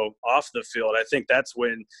also off the field, I think that's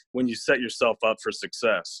when you set yourself up for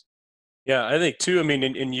success. Yeah, I think too. I mean,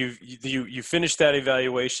 and you finish that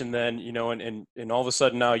evaluation, then and all of a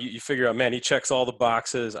sudden now you figure out, man, he checks all the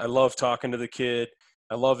boxes. I love talking to the kid.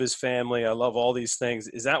 I love his family. I love all these things.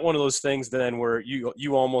 Is that one of those things then where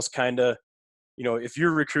you almost kind of, if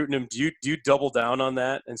you're recruiting him, do you double down on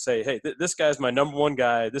that and say, hey, this guy's my number one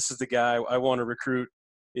guy. This is the guy I want to recruit.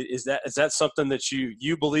 Is that something that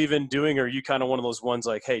you believe in doing, or are you kind of one of those ones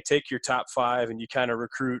like, hey, take your top 5 and you kind of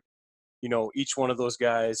recruit, each one of those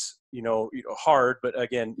guys, hard, but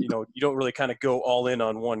again, you don't really kind of go all in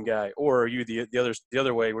on one guy, or are you the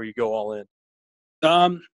other way where you go all in?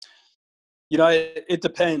 It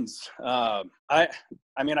depends. I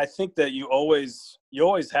mean, I think that you always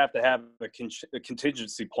have to have a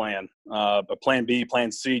contingency plan, a plan B,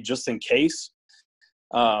 plan C, just in case.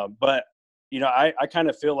 But I kind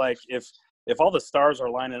of feel like if all the stars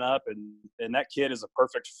are lining up and that kid is a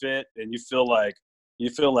perfect fit, and you feel like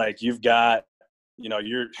you've got,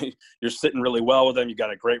 you're sitting really well with him, you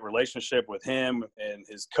got a great relationship with him and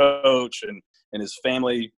his coach and his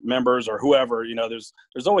family members or whoever,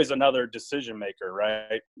 there's always another decision maker,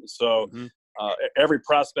 right? So every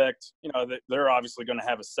prospect, they're obviously going to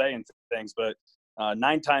have a say in things, but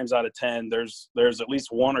 9 times out of 10, there's at least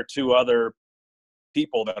 1 or 2 other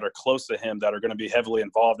people that are close to him that are going to be heavily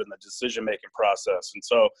involved in the decision-making process. And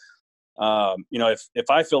so, if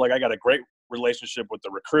I feel like I got a great relationship with the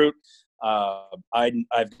recruit,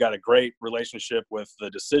 I've got a great relationship with the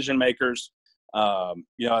decision makers,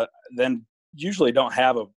 then usually don't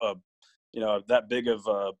have a that big of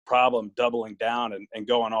a problem doubling down and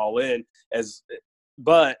going all in.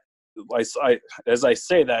 But as I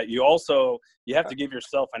say that, you have to give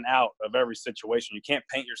yourself an out of every situation. You can't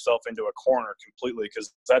paint yourself into a corner completely,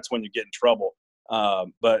 because that's when you get in trouble.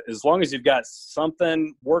 But as long as you've got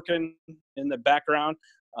something working in the background,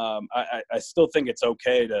 I still think it's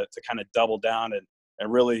okay to kind of double down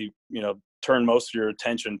and really, turn most of your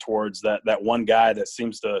attention towards that one guy that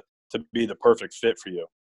seems to be the perfect fit for you.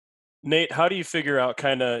 Nate, how do you figure out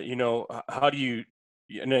kind of, how do you,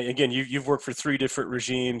 and again, you've worked for 3 different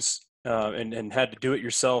regimes and had to do it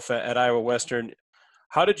yourself at Iowa Western.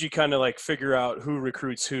 How did you kind of like figure out who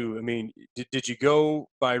recruits who? I mean, did you go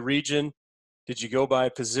by region? Did you go by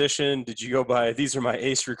position? Did you go by, these are my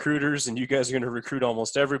ace recruiters and you guys are going to recruit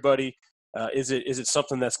almost everybody? Is it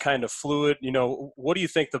something that's kind of fluid? What do you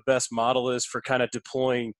think the best model is for kind of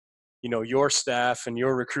deploying, your staff and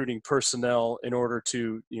your recruiting personnel in order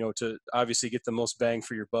to, to obviously get the most bang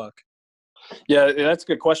for your buck? Yeah, that's a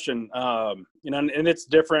good question. And it's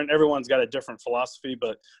different. Everyone's got a different philosophy,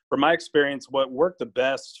 but from my experience, what worked the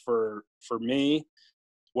best for me,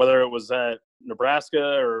 whether it was at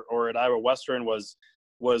Nebraska or at Iowa Western, was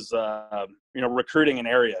recruiting an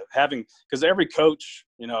area, because every coach,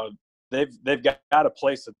 they've got a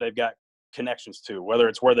place that they've got connections to, whether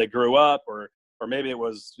it's where they grew up or maybe it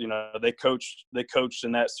was, they coached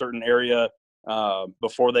in that certain area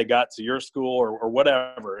before they got to your school or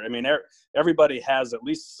whatever. I mean, everybody has at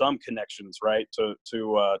least some connections, right, to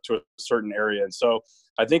a certain area. And so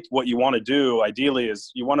I think what you want to do ideally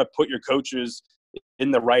is you want to put your coaches in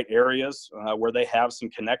the right areas where they have some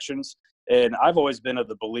connections. And I've always been of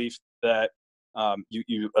the belief that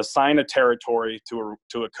you assign a territory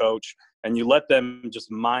to a coach and you let them just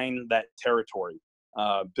mine that territory.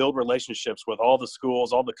 Build relationships with all the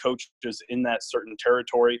schools, all the coaches in that certain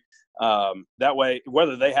territory. That way,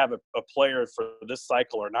 whether they have a player for this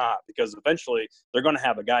cycle or not, because eventually they're going to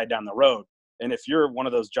have a guy down the road. And if you're one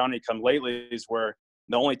of those Johnny-come-latelys where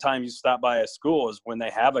the only time you stop by a school is when they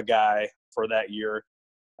have a guy for that year,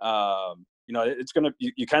 it's going to,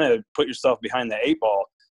 you kind of put yourself behind the 8 ball.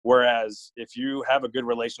 Whereas if you have a good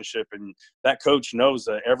relationship and that coach knows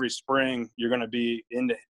that every spring you're going to be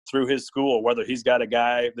through his school, whether he's got a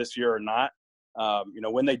guy this year or not,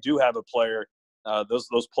 when they do have a player,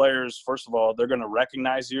 those players, first of all, they're going to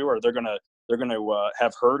recognize you, or they're going to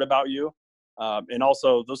have heard about you, and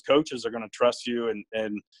also those coaches are going to trust you,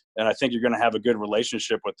 and I think you're going to have a good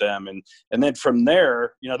relationship with them, and then from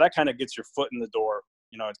there, that kind of gets your foot in the door.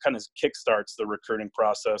 It kind of kickstarts the recruiting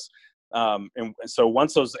process. And so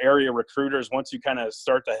once those area recruiters, once you kind of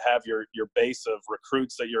start to have your base of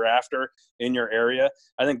recruits that you're after in your area,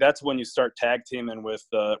 I think that's when you start tag teaming with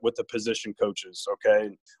the position coaches, okay?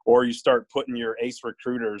 Or you start putting your ace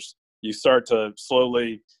recruiters, you start to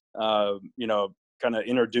slowly, kind of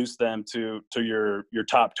introduce them to your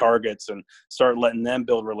top targets and start letting them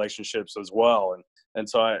build relationships as well. And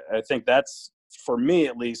so I think that's, for me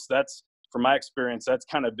at least, that's, from my experience, that's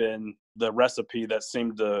kind of been the recipe that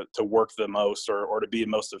seemed to work the most or to be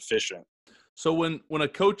most efficient. So when a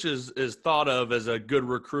coach is thought of as a good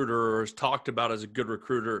recruiter or is talked about as a good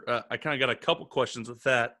recruiter, I kind of got a couple questions with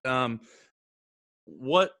that.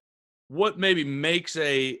 What maybe makes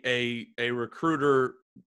a recruiter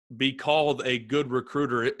be called a good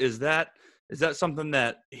recruiter? Is that something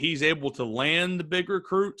that he's able to land the big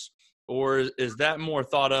recruits, or is that more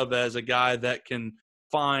thought of as a guy that can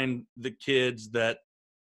find the kids that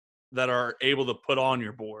are able to put on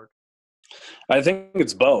your board? I think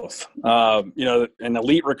it's both. An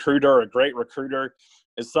elite recruiter or a great recruiter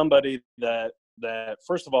is somebody that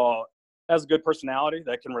first of all has a good personality,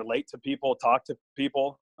 that can relate to people, talk to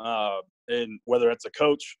people, and whether that's a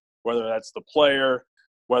coach, whether that's the player,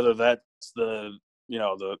 whether that's the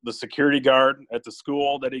security guard at the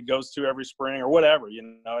school that he goes to every spring or whatever.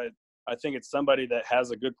 I think it's somebody that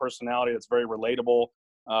has a good personality, that's very relatable.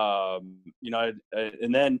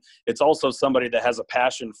 And then it's also somebody that has a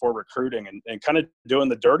passion for recruiting and kind of doing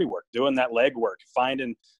the dirty work, doing that leg work,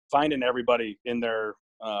 finding everybody in their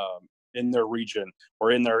region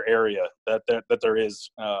or in their area that there is.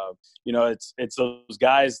 It's those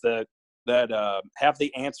guys that have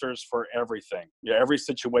the answers for everything. Every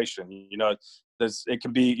situation. It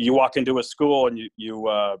can be, you walk into a school and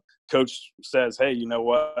you coach says, hey, you know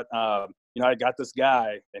what? I got this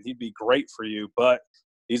guy and he'd be great for you, but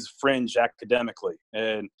he's fringe academically,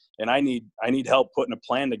 and I need help putting a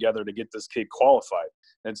plan together to get this kid qualified.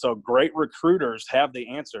 And so great recruiters have the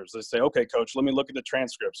answers. They say, okay, coach, let me look at the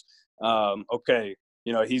transcripts. Okay,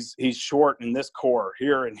 he's short in this core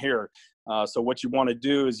here and here. So what you want to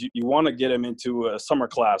do is you want to get him into a summer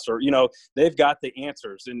class, or they've got the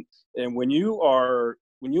answers. And when you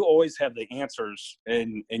always have the answers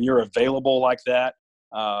and you're available like that,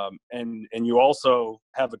 and you also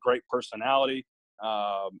have a great personality.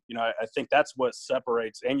 I think that's what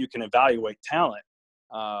separates, and you can evaluate talent.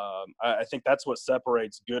 I think that's what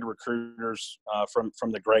separates good recruiters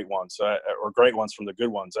from the great ones, or great ones from the good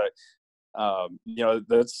ones.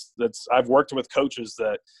 I've worked with coaches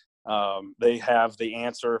that they have the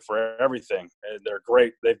answer for everything, and they're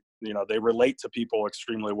great. They relate to people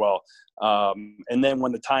extremely well. And then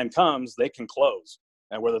when the time comes, they can close.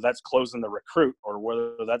 And whether that's closing the recruit, or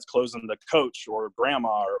whether that's closing the coach or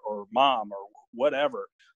grandma or mom or whatever,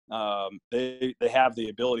 they have the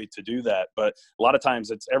ability to do that. But a lot of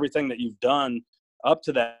times it's everything that you've done up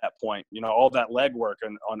to that point, all that legwork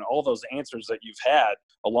and on all those answers that you've had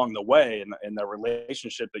along the way, and the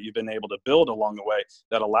relationship that you've been able to build along the way,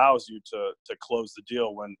 that allows you to close the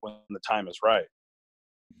deal when the time is right.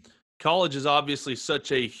 College is obviously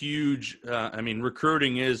such a huge,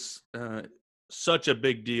 recruiting is such a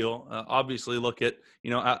big deal. Obviously, look at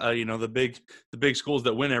the big schools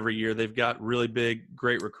that win every year. They've got really big,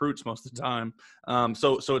 great recruits most of the time.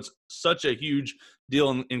 So it's such a huge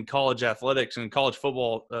deal in college athletics and college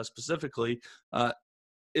football specifically.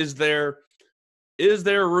 Is there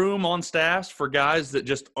room on staffs for guys that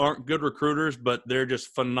just aren't good recruiters, but they're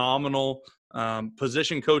just phenomenal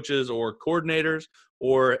position coaches or coordinators,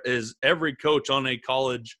 or is every coach on a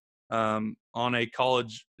college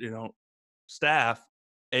staff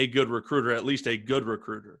a good recruiter, at least a good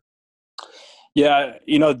recruiter? Yeah,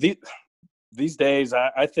 these days,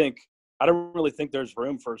 I don't really think there's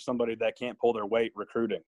room for somebody that can't pull their weight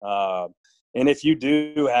recruiting. And if you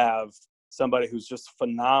do have somebody who's just a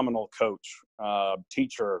phenomenal coach,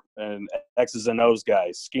 teacher, and X's and O's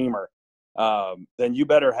guy, schemer, then you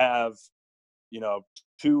better have,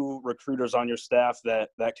 2 recruiters on your staff that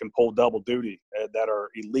can pull double duty, that are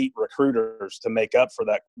elite recruiters, to make up for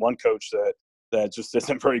that one coach that just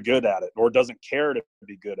isn't very good at it or doesn't care to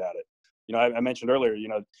be good at it. I mentioned earlier,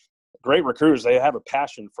 great recruiters, they have a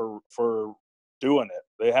passion for doing it.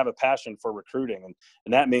 They have a passion for recruiting,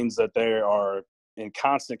 and that means that they are in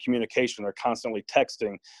constant communication. They're constantly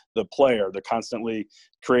texting the player. They're constantly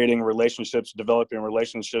creating relationships, developing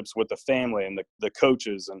relationships with the family and the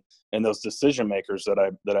coaches and those decision makers that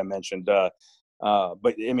I mentioned. But I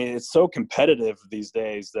mean, it's so competitive these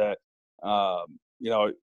days that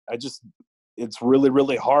it's really,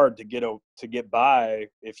 really hard to get by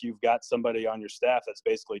if you've got somebody on your staff that's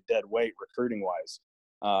basically dead weight recruiting wise.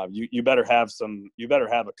 you better have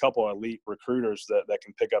a couple of elite recruiters that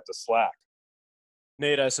can pick up the slack.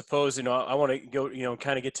 Nate, I suppose, I want to go,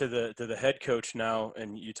 kind of get to the head coach now.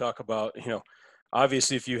 And you talk about,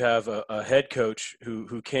 obviously if you have a head coach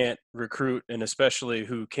who can't recruit, and especially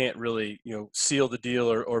who can't really, seal the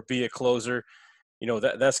deal or be a closer,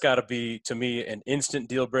 that's got to be, to me, an instant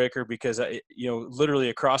deal breaker, because literally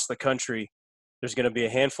across the country, there's going to be a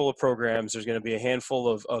handful of programs. There's going to be a handful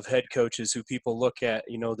of head coaches who people look at,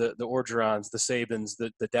 the Orgerons, the Sabins,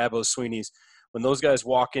 the Dabo Sweeneys. When those guys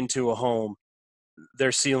walk into a home,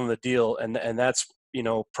 they're sealing the deal. And that's,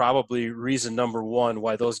 probably reason number one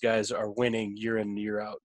why those guys are winning year in and year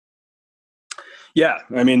out. Yeah.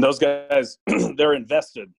 I mean, those guys, they're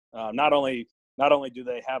invested. Not only do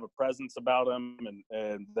they have a presence about them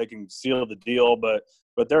and they can seal the deal, but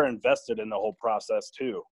they're invested in the whole process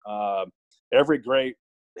too. Every great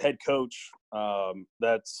head coach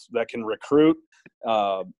that can recruit,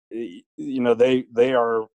 they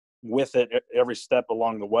are with it every step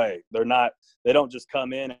along the way. They don't just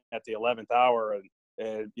come in at the 11th hour and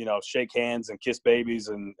shake hands and kiss babies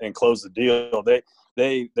and close the deal.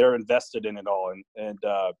 They're invested in it all.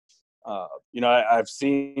 I've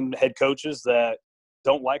seen head coaches that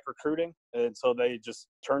don't like recruiting, and so they just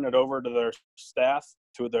turn it over to their staff,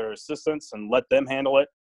 to their assistants, and let them handle it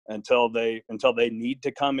until they need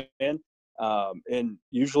to come in. And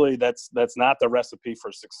usually that's not the recipe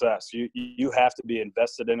for success. You have to be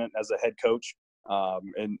invested in it as a head coach.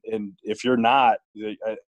 And if you're not,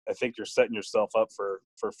 I think you're setting yourself up for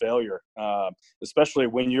failure, especially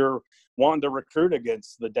when you're wanting to recruit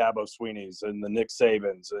against the Dabo Sweeneys and the Nick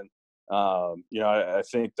Sabans. And, I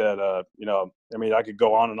think that, I could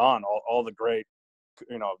go on and on, all the great,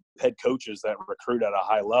 head coaches that recruit at a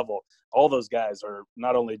high level. All those guys are,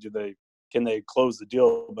 not only can they close the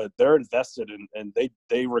deal, but they're invested and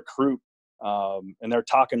they recruit, and they're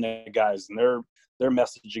talking to guys, and they're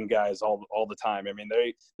messaging guys all the time. I mean,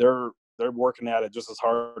 they're working at it just as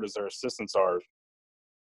hard as their assistants are.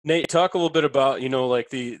 Nate, talk a little bit about, like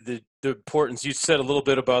the importance. You said a little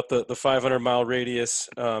bit about the 500-mile radius,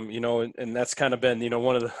 and that's kind of been,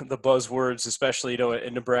 one of the buzzwords, especially,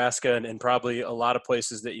 in Nebraska and probably a lot of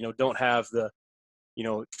places that, don't have the,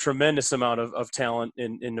 tremendous amount of talent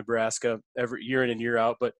in Nebraska every year in and year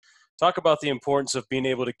out. But talk about the importance of being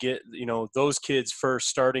able to get, those kids first,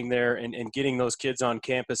 starting there and getting those kids on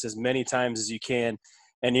campus as many times as you can.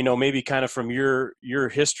 And, maybe kind of from your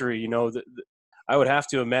history, I would have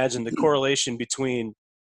to imagine the correlation between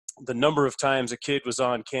the number of times a kid was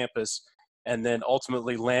on campus and then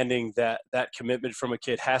ultimately landing that commitment from a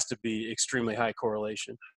kid has to be extremely high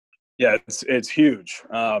correlation. Yeah, it's huge.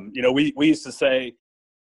 We used to say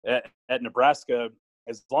at Nebraska,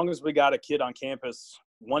 as long as we got a kid on campus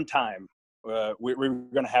one time, we're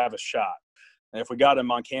going to have a shot. And if we got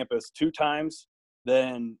him on campus two times,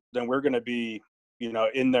 then we're going to be,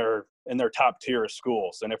 in their top tier of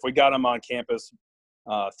schools. And if we got him on campus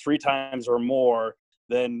three times or more,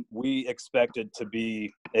 then we expected to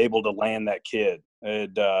be able to land that kid.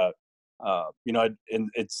 And and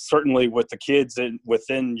it's certainly with the kids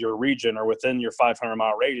within your region or within your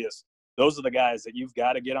 500-mile radius, those are the guys that you've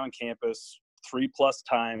got to get on campus 3+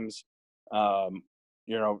 times, and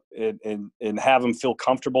have them feel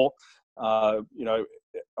comfortable, on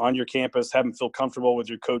your campus, have them feel comfortable with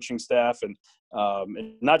your coaching staff and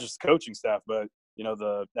not just the coaching staff, but,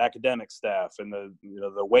 the academic staff and the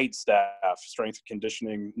weight staff, strength and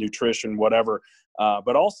conditioning, nutrition, whatever.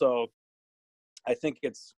 But also, I think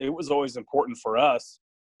it was always important for us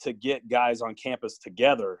to get guys on campus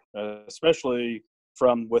together, especially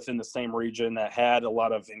from within the same region that had a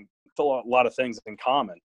lot of things in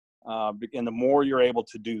common. And the more you're able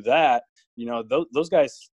to do that, those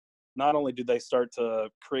guys, not only do they start to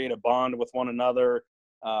create a bond with one another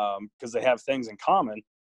because they have things in common,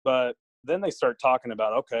 but then they start talking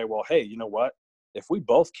about, okay, well, hey, you know what? If we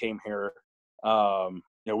both came here,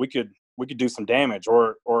 we could do some damage,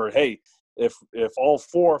 or hey, if all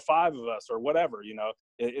 4 or 5 of us or whatever,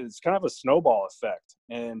 it's kind of a snowball effect.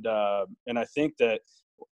 And I think that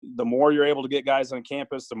the more you're able to get guys on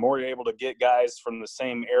campus, the more you're able to get guys from the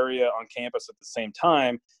same area on campus at the same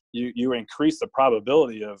time, you increase the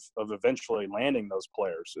probability of eventually landing those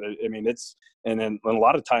players. I mean, and then a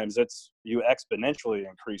lot of times you exponentially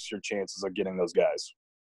increase your chances of getting those guys.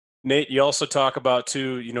 Nate, you also talk about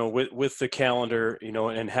too, with the calendar,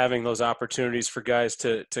 and having those opportunities for guys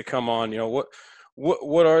to come on.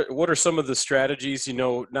 What are some of the strategies,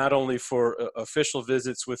 not only for official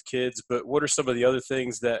visits with kids, but what are some of the other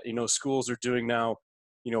things that schools are doing now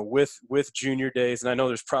with junior days. And I know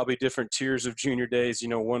there's probably different tiers of junior days.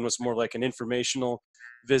 One was more like an informational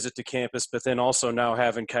visit to campus, but then also now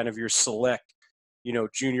having kind of your select,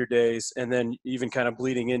 junior days, and then even kind of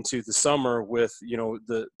bleeding into the summer with,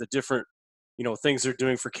 the different, things they're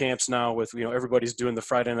doing for camps now with, everybody's doing the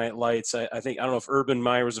Friday night lights. I don't know if Urban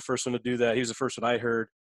Meyer was the first one to do that. He was the first one I heard,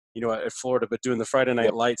 at Florida, but doing the Friday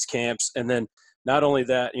night lights camps. And then not only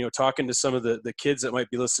that, talking to some of the kids that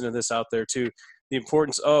might be listening to this out there too, the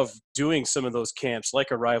importance of doing some of those camps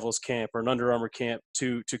like a Rivals camp or an Under Armour camp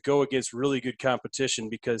to go against really good competition,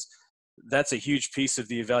 because that's a huge piece of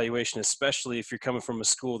the evaluation, especially if you're coming from a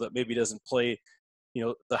school that maybe doesn't play,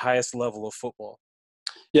 the highest level of football.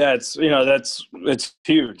 Yeah, it's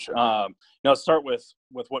huge. Start with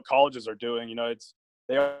what colleges are doing.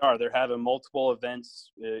 They're having multiple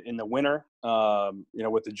events in the winter.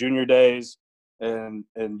 With the junior days, and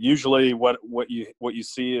usually what you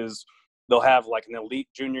see is they'll have like an elite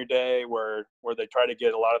junior day where they try to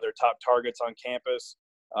get a lot of their top targets on campus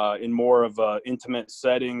in more of a intimate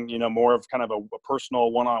setting. More of kind of a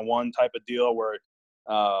personal one-on-one type of deal where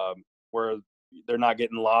they're not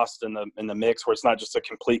getting lost in the mix, where it's not just a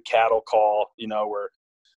complete cattle call, where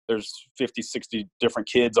there's 50, 60 different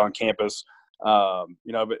kids on campus, but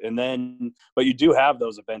you do have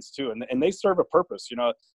those events too. And they serve a purpose.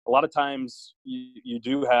 A lot of times you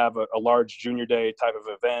do have a large junior day type of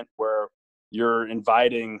event where you're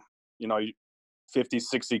inviting, 50,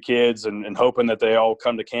 60 kids and hoping that they all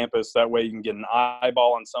come to campus. That way you can get an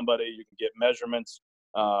eyeball on somebody, you can get measurements.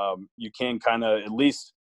 You can kind of at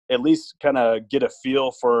least kind of get a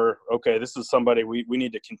feel for, okay, this is somebody we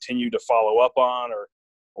need to continue to follow up on,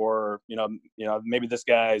 or maybe this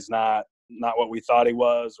guy is not what we thought he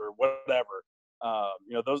was, or whatever.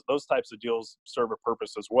 Those types of deals serve a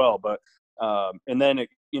purpose as well. But and then it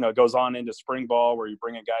goes on into spring ball where you're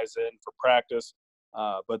bringing guys in for practice.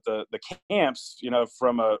 But the camps,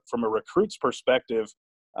 from a recruit's perspective,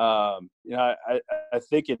 I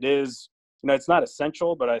think it is. It's not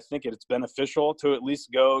essential, but I think it's beneficial to at least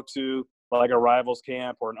go to like a Rivals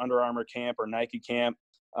camp or an Under Armour camp or Nike camp,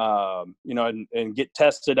 and get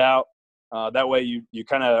tested out. That way you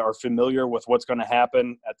kind of are familiar with what's going to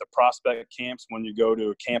happen at the prospect camps when you go to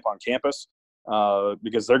a camp on campus,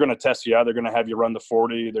 because they're going to test you out. They're going to have you run the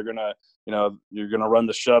 40. They're going to, you're going to run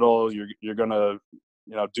the shuttle. You're going to,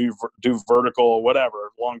 do vertical, whatever,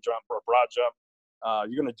 long jump or a broad jump.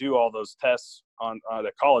 You're going to do all those tests on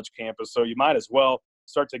the college campus. So you might as well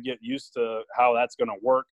start to get used to how that's going to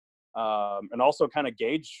work, and also kind of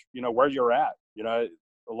gauge, where you're at.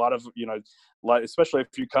 A lot of, especially if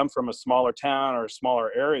you come from a smaller town or a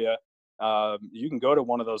smaller area, you can go to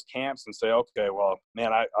one of those camps and say, okay, well,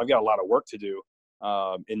 man, I've got a lot of work to do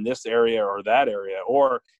in this area or that area.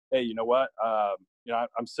 Or, hey, you know what?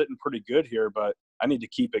 I'm sitting pretty good here, but I need to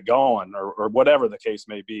keep it going, or whatever the case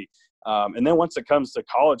may be. And then once it comes to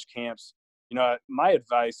college camps, my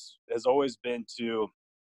advice has always been to,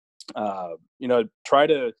 try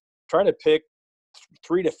to pick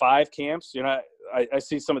 3 to 5 camps. I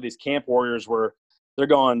see some of these camp warriors where they're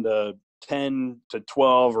going to 10 to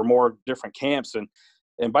 12 or more different camps.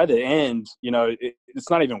 And by the end, it's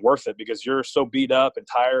not even worth it, because you're so beat up and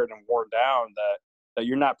tired and worn down that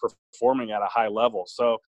you're not performing at a high level.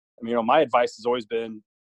 So, my advice has always been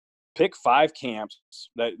pick 5 camps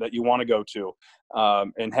that you want to go to,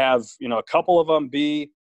 and have, a couple of them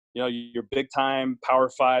be, your big time Power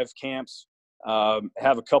 5 camps,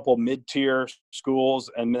 have a couple mid-tier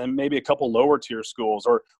schools, and then maybe a couple lower tier schools,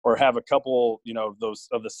 or have a couple, those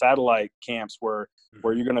of the satellite camps where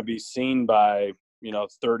you're going to be seen by,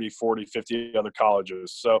 30, 40, 50 other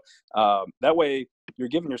colleges. So that way you're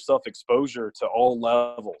giving yourself exposure to all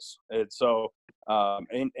levels. And so,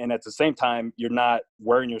 and at the same time, you're not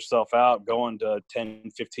wearing yourself out going to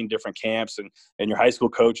 10, 15 different camps, and your high school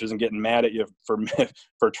coach isn't getting mad at you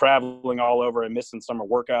for traveling all over and missing summer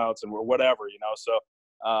workouts and whatever, So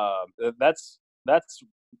that's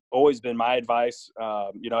always been my advice.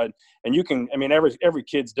 And you can, every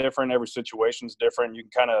kid's different, every situation's different. You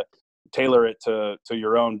can kind of tailor it to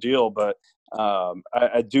your own deal, but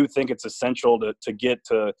I do think it's essential to get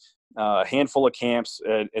to a handful of camps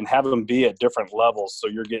and have them be at different levels, so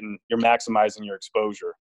you're maximizing your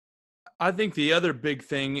exposure. I think the other big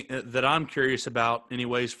thing that I'm curious about,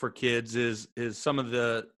 anyways, for kids is some of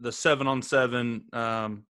the 7-on-7.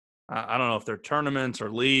 I don't know if they're tournaments or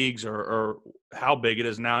leagues or how big it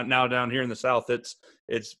is now. Now down here in the South,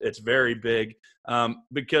 it's very big,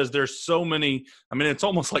 because there's so many. It's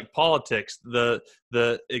almost like politics. The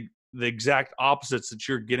exact opposites that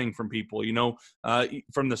you're getting from people,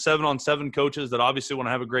 from the 7-on-7 coaches that obviously want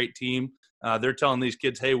to have a great team. They're telling these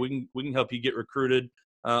kids, hey, we can help you get recruited.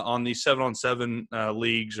 on these 7-on-7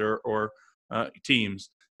 leagues or teams.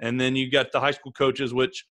 And then you got the high school coaches,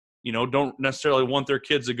 which, don't necessarily want their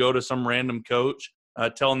kids to go to some random coach,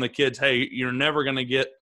 telling the kids, hey, you're never going to get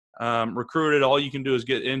recruited. All you can do is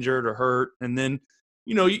get injured or hurt. And then,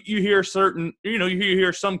 you hear you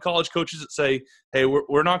hear some college coaches that say, hey,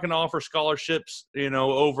 we're not going to offer scholarships,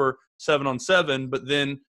 over 7-on-7. But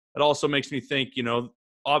then it also makes me think,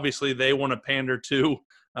 obviously they want to pander to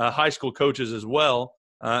high school coaches as well.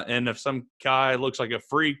 And if some guy looks like a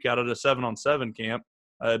freak out at a 7-on-7 camp,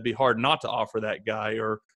 it'd be hard not to offer that guy,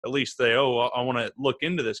 or at least say, I want to look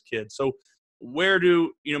into this kid. So where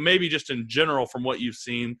do, maybe just in general from what you've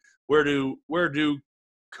seen, where do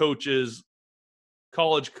coaches,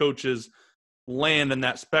 college coaches land in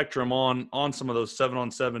that spectrum on some of those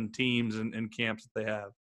 7-on-7 teams and camps that they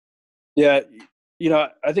have? Yeah.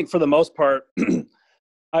 I think for the most part,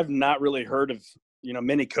 I've not really heard of,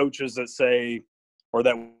 many coaches that say, or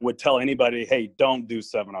that would tell anybody, hey, don't do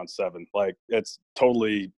 7-on-7. Like, it's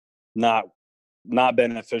totally not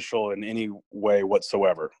beneficial in any way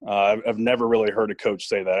whatsoever. I've never really heard a coach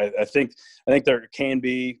say that. I think there can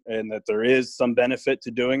be, and that there is some benefit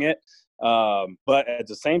to doing it. But at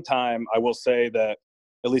the same time, I will say that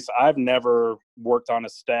at least I've never worked on a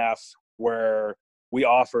staff where we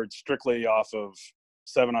offered strictly off of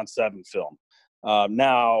 7-on-7 film.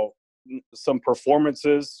 Now, some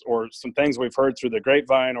performances or some things we've heard through the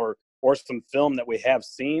grapevine or some film that we have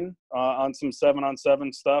seen on some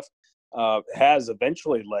 7-on-7 stuff has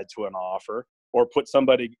eventually led to an offer or put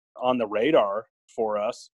somebody on the radar for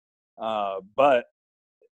us. But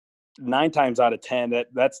 9 times out of 10,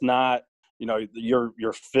 that's not,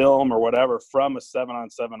 your film or whatever from a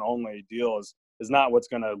 7-on-7 only deal is not what's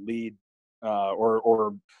going to lead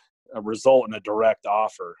or result in a direct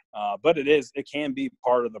offer. But it can be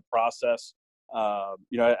part of the process. I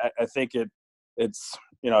think it's,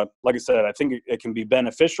 like I said, I think it can be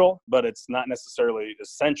beneficial, but it's not necessarily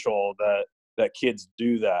essential that kids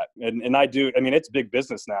do that. And I do, it's big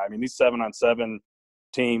business now. These 7-on-7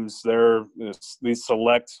 teams, they're these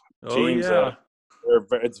select teams. Oh, yeah.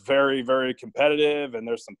 It's very, very competitive, and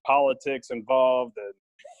there's some politics involved, and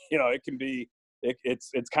it can be.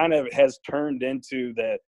 It's kind of has turned into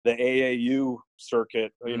the AAU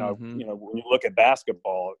circuit. Mm-hmm. When you look at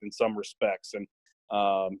basketball in some respects, and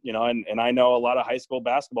and I know a lot of high school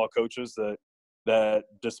basketball coaches that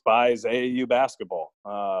despise AAU basketball,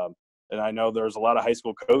 and I know there's a lot of high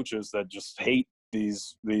school coaches that just hate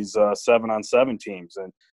these 7-on-7 teams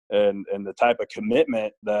and the type of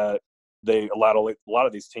commitment that a lot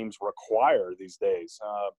of these teams require these days.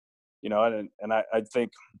 And I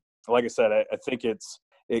think, like I said, I think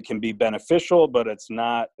it can be beneficial, but it's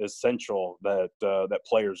not essential that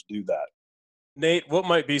players do that. Nate, what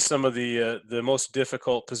might be some of the most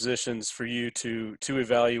difficult positions for you to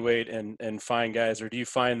evaluate and find guys, or do you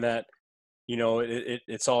find that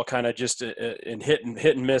it's all kind of just in hit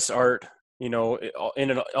and miss art,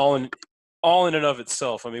 all in and of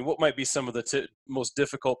itself? What might be some of the most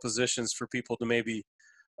difficult positions for people to maybe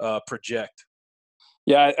project?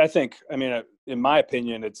 Yeah, I think, in my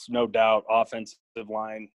opinion, it's no doubt offensive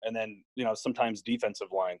line, and then, sometimes defensive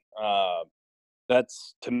line.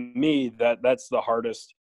 That's, to me, that's the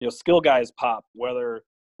hardest. Skill guys pop, whether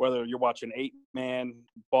you're watching 8-man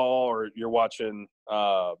ball or you're watching,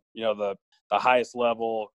 the highest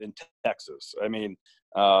level in Texas.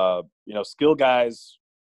 Skill guys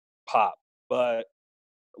pop, but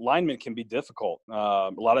linemen can be difficult.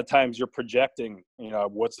 A lot of times you're projecting,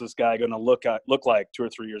 what's this guy going to look like 2 or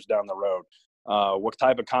 3 years down the road? What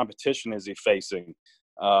type of competition is he facing?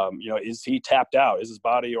 Is he tapped out? Is his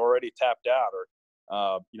body already tapped out? Or,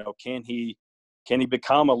 can he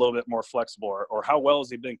become a little bit more flexible? Or how well has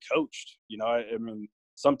he been coached?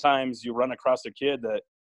 Sometimes you run across a kid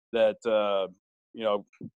that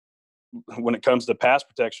when it comes to pass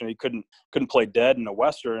protection, he couldn't play dead in a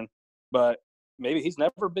Western, but maybe he's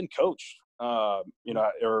never been coached, or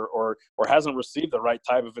hasn't received the right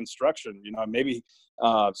type of instruction, maybe.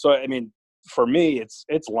 For me,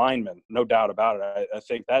 it's linemen, no doubt about it. I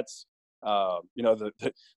think that's,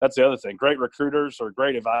 that's the other thing. Great recruiters or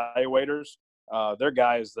great evaluators, they're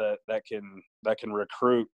guys that can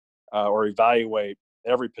recruit or evaluate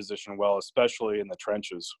every position well, especially in the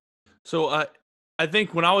trenches. So I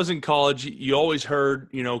think when I was in college, you always heard,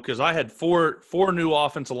 because I had four new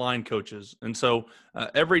offensive line coaches. And so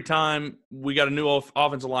every time we got a new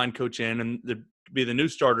offensive line coach in and there'd be the new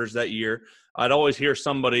starters that year, I'd always hear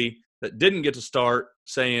somebody that didn't get to start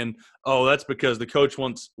saying, oh, that's because the coach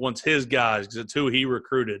wants his guys because it's who he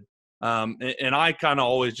recruited. And I kind of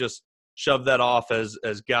always just shoved that off as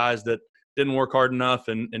guys that didn't work hard enough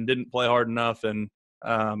and didn't play hard enough. And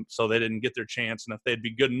so they didn't get their chance. And if they'd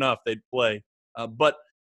be good enough, they'd play. But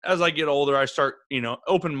as I get older, I start,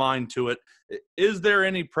 open mind to it. Is there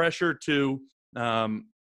any pressure to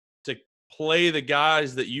play the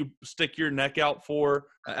guys that you stick your neck out for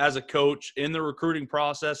as a coach in the recruiting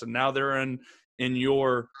process, and now they're in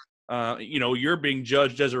your you're being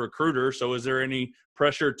judged as a recruiter? So is there any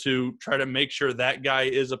pressure to try to make sure that guy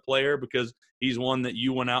is a player because he's one that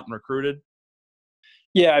you went out and recruited?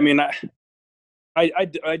 Yeah, I mean, I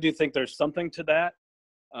do think there's something to that.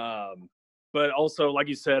 But also, like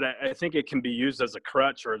you said, I think it can be used as a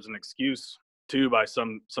crutch or as an excuse too by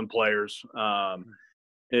some players.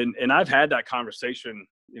 And I've had that conversation,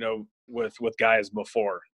 with guys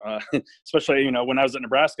before, especially, when I was at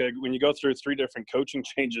Nebraska. When you go through 3 different coaching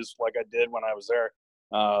changes like I did when I was there,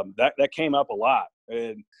 that came up a lot.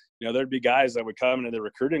 And, there'd be guys that would come into the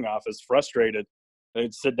recruiting office frustrated.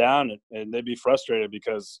 They'd sit down and they'd be frustrated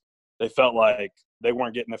because they felt like they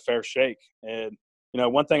weren't getting a fair shake. And,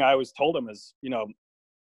 one thing I always told them is,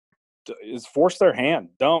 is force their hand.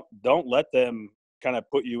 Don't let them kind of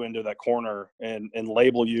put you into that corner and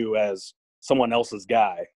label you as someone else's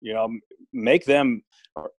guy. Make them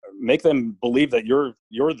believe that you're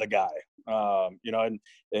the guy.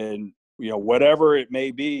 And whatever it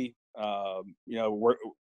may be,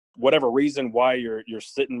 whatever reason why you're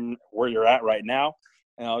sitting where you're at right now,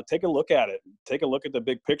 take a look at it. Take a look at the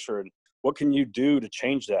big picture and what can you do to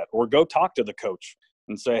change that? Or go talk to the coach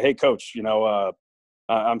and say, hey, coach,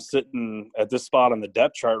 I'm sitting at this spot on the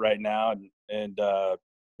depth chart right now, and I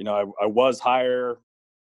was higher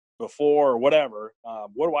before or whatever.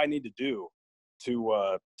 What do I need to do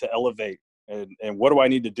to elevate, and what do I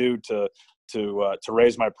need to do to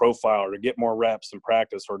raise my profile, or to get more reps in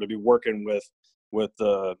practice, or to be working with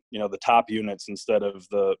the the top units instead of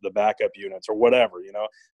the backup units, or whatever.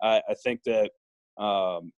 I think that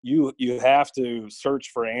you have to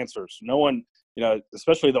search for answers. No one,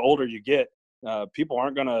 especially the older you get, people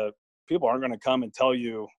aren't gonna come and tell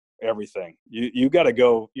you everything. You got to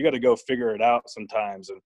go figure it out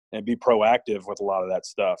sometimes, and be proactive with a lot of that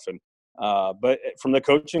stuff. And but from the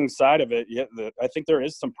coaching side of it, I think there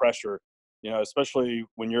is some pressure, especially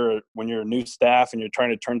when you're a new staff and you're trying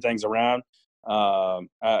to turn things around.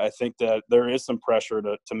 I think that there is some pressure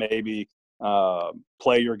to maybe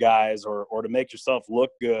play your guys, or to make yourself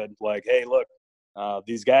look good. Like, hey, look,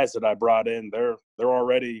 these guys that I brought in, they're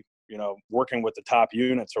already working with the top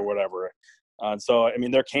units or whatever. So, I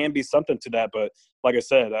mean, there can be something to that. But like I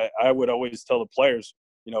said, I would always tell the players,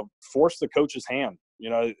 force the coach's hand,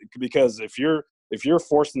 because if you're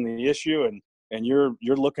forcing the issue and you're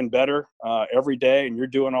looking better every day, and you're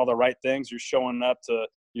doing all the right things, you're showing up to,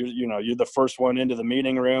 you're the first one into the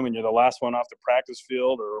meeting room and you're the last one off the practice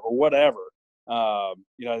field, or whatever,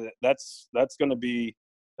 that's going to be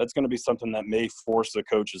something that may force the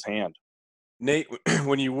coach's hand. Nate,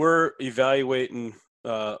 when you were evaluating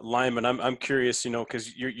linemen, I'm curious,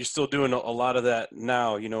 because you're still doing a lot of that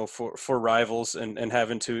now, for Rivals, and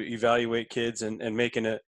having to evaluate kids and making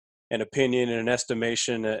an opinion and an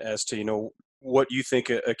estimation as to, what you think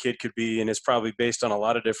a kid could be. And it's probably based on a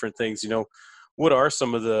lot of different things. What are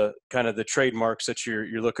some of the kind of the trademarks that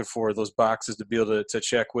you're looking for, those boxes to be able to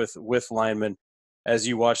check with linemen as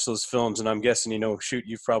you watch those films? And I'm guessing,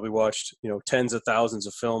 you've probably watched, tens of thousands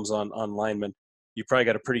of films on linemen. You probably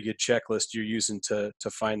got a pretty good checklist you're using to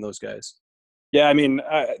find those guys. Yeah, I mean,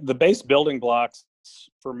 the base building blocks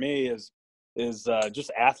for me is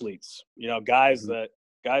just athletes. Guys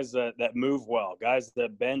that move well, guys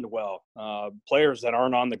that bend well, players that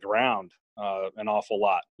aren't on the ground an awful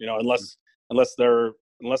lot. Unless they're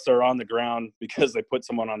on the ground because they put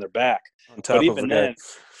someone on their back. On top but of even a guy. then,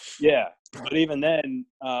 yeah. But even then,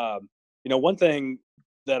 one thing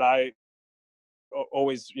that I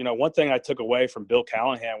always, one thing I took away from Bill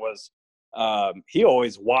Callahan was he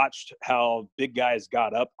always watched how big guys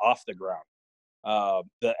got up off the ground.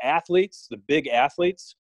 The big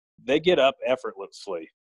athletes, they get up effortlessly.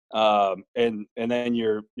 And then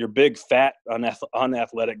your big, fat,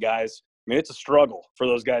 unathletic guys, I mean, it's a struggle for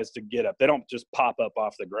those guys to get up. They don't just pop up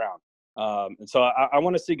off the ground. And so I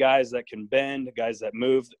want to see guys that can bend, guys that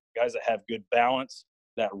move, guys that have good balance,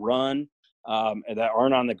 that run, and that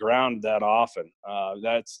aren't on the ground that often.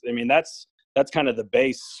 That's kind of the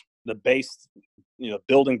base,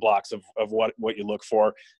 building blocks of what you look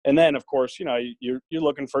for. And then, of course, you're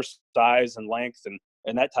looking for size and length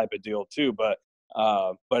and that type of deal too. But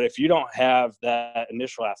if you don't have that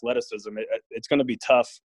initial athleticism, it's going to be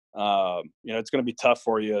tough. It's going to be tough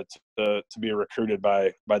for you to be recruited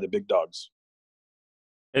by the big dogs.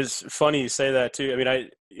 It's funny you say that too. I mean,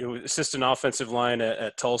 assistant offensive line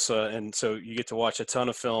at Tulsa, and so you get to watch a ton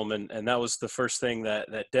of film, and that was the first thing that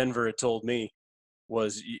Denver had told me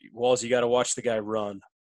was, Walls, you got to watch the guy run.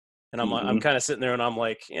 And I'm Mm-hmm. kind of sitting there and I'm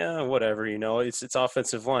like, yeah, whatever, it's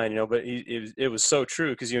offensive line, but it was so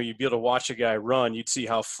true because, you'd be able to watch a guy run, you'd see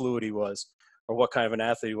how fluid he was or what kind of an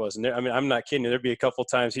athlete he was. And I mean, I'm not kidding you. There'd be a couple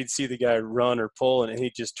times he'd see the guy run or pull and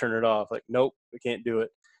he'd just turn it off. Like, nope, we can't do it.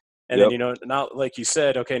 And then, Yep. now, like you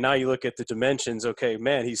said, okay, now you look at the dimensions. Okay,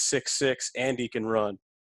 man, he's 6'6" and he can run,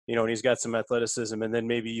 and he's got some athleticism. And then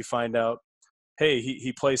maybe you find out, hey,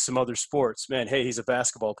 he plays some other sports. Man, hey, he's a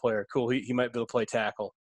basketball player. Cool. He might be able to play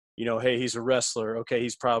tackle. Hey, he's a wrestler. Okay,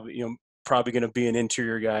 he's probably probably going to be an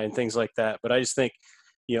interior guy and things like that. But I just think,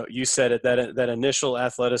 you said it, that initial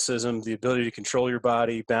athleticism, the ability to control your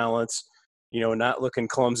body, balance, not looking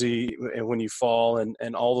clumsy when you fall,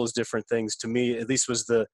 and all those different things, to me at least, was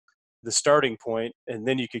the starting point. And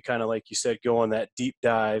then you could kind of, like you said, go on that deep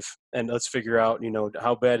dive and let's figure out,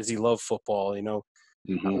 how bad does he love football?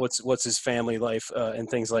 Mm-hmm. What's his family life, and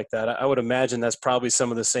things like that. I would imagine that's probably some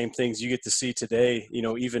of the same things you get to see today.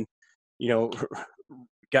 Even, you know,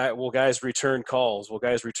 guys return calls,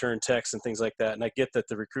 guys return texts and things like that. And I get that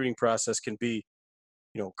the recruiting process can be,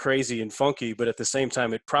 crazy and funky, but at the same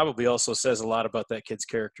time, it probably also says a lot about that kid's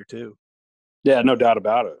character too. Yeah, no doubt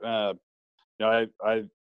about it.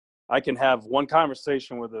 I can have one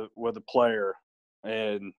conversation with a player,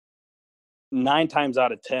 and 9 times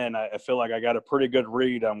out of 10, I feel like I got a pretty good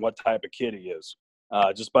read on what type of kid he is,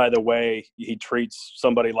 just by the way he treats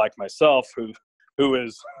somebody like myself, who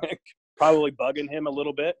is probably bugging him a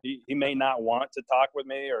little bit. He may not want to talk with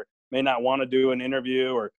me, or may not want to do an interview,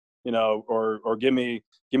 or or give me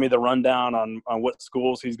the rundown on what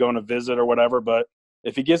schools he's going to visit or whatever. But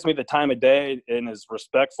if he gives me the time of day and is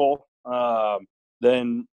respectful,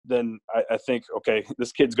 then I think, okay,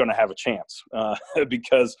 this kid's going to have a chance,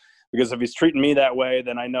 because if he's treating me that way,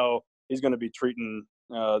 then I know he's going to be treating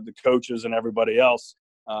the coaches and everybody else,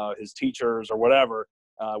 his teachers or whatever,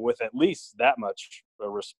 with at least that much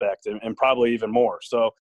respect, and probably even more.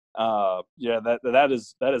 So, yeah, that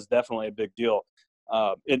is definitely a big deal.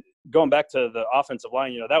 Going back to the offensive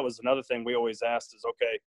line, that was another thing we always asked is,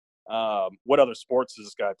 okay, what other sports does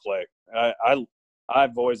this guy play?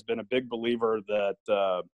 I've always been a big believer that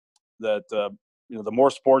the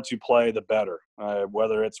more sports you play, the better.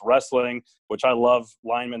 Whether it's wrestling, which I love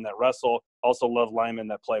linemen that wrestle, also love linemen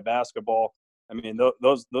that play basketball. I mean,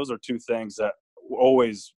 those are two things that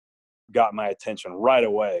always got my attention right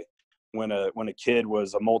away when a kid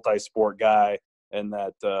was a multi-sport guy, and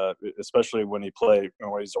that especially when he played,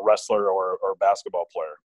 when he's a wrestler or a basketball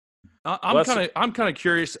player. I'm kind of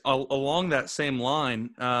curious along that same line,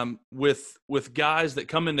 with guys that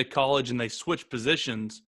come into college and they switch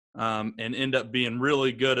positions, and end up being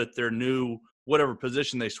really good at their new whatever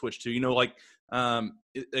position they switch to. Like a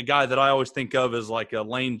guy that I always think of is like a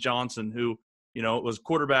Lane Johnson, who was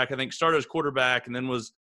quarterback. I think started as quarterback and then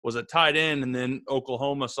was a tight end, and then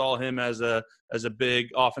Oklahoma saw him as a big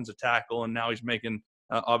offensive tackle, and now he's making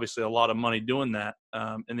obviously a lot of money doing that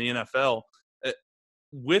in the NFL.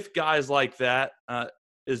 With guys like that,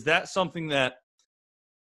 is that something that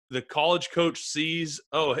the college coach sees?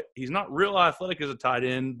 Oh, he's not real athletic as a tight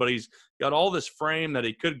end, but he's got all this frame that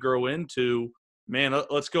he could grow into. Man,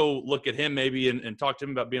 let's go look at him maybe and talk to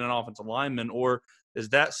him about being an offensive lineman. Or is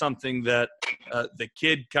that something that the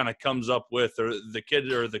kid kind of comes up with, or the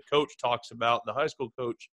kid or the coach talks about, the high school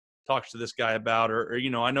coach talks to this guy about? Or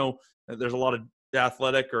I know that there's a lot of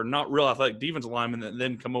athletic or not real athletic defensive linemen that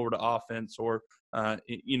then come over to offense, or and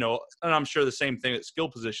I'm sure the same thing at skill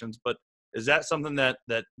positions. But is that something that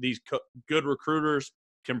these good recruiters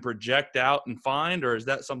can project out and find, or is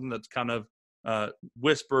that something that's kind of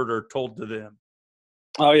whispered or told to them?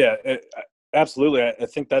 Oh yeah, absolutely. I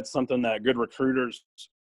think that's something that good recruiters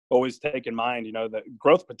always take in mind. That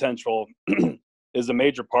growth potential is a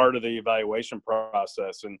major part of the evaluation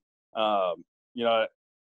process. And I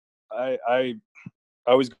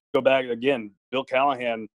always go back again. Bill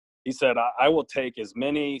Callahan, he said, I will take as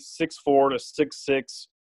many 6'4" to 6'6"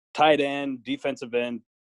 tight end, defensive end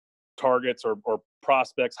targets or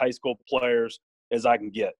prospects, high school players, as I can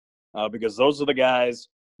get, because those are the guys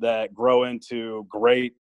that grow into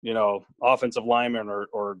great, offensive linemen,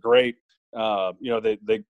 or great,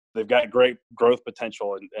 they've got great growth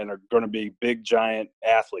potential and are going to be big, giant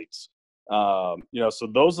athletes. So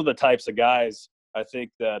those are the types of guys I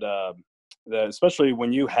think that especially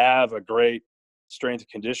when you have a great strength and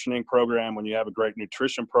conditioning program, when you have a great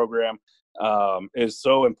nutrition program, is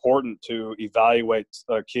so important to evaluate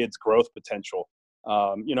a kid's growth potential.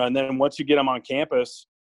 And then once you get them on campus,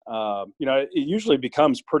 it usually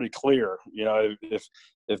becomes pretty clear.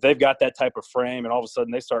 If they've got that type of frame and all of a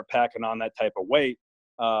sudden they start packing on that type of weight,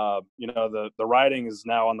 the writing is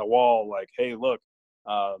now on the wall. Like, hey, look,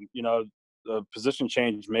 the position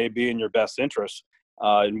change may be in your best interest.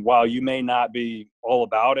 And while you may not be all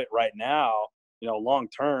about it right now, long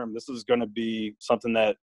term, this is going to be something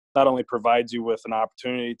that not only provides you with an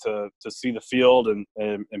opportunity to see the field and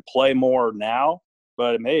play more now,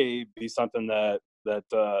 but it may be something that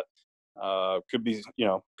could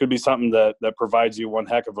be something that provides you one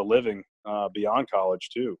heck of a living beyond college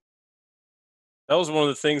too. That was one of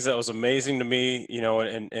the things that was amazing to me,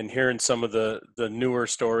 and hearing some of the newer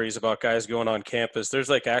stories about guys going on campus. There's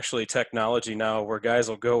like actually technology now where guys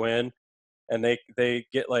will go in and they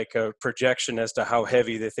get like a projection as to how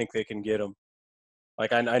heavy they think they can get them.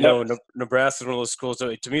 Like I know Nebraska is one of those schools.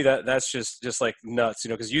 So to me, that's just like nuts,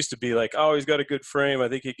 because it used to be like, oh, he's got a good frame, I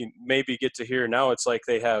think he can maybe get to here. Now it's like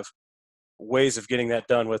they have ways of getting that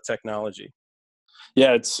done with technology.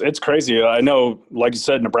 Yeah, it's crazy. I know, like you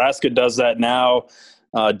said, Nebraska does that now.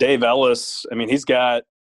 Dave Ellis, I think he's got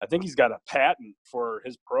a patent for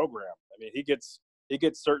his program. He gets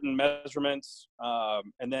certain measurements,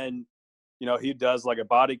 and then he does like a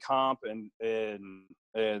body comp and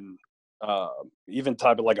even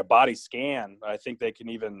type of like a body scan. I think they can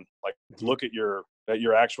even like look at your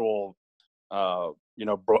actual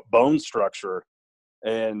bone structure,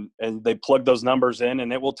 and they plug those numbers in,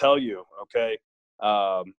 and it will tell you, okay,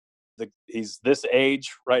 he's this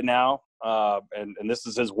age right now, and this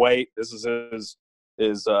is his weight, this is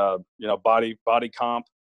his body comp.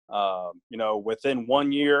 Within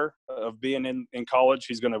 1 year of being in college,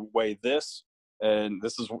 he's going to weigh this, and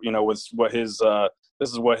this is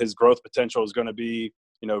what his growth potential is going to be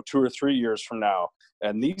 2 or 3 years from now.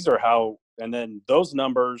 And these are how, and then those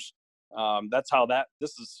numbers, that's how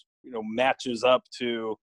this is matches up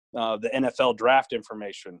to the NFL draft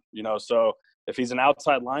information. So if he's an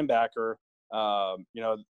outside linebacker,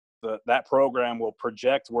 that program will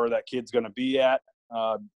project where that kid's going to be at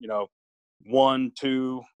 1,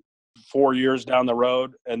 2, 4 years down the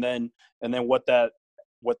road, and then what that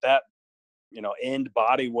end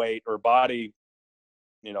body weight or body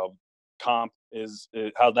comp is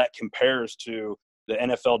how that compares to the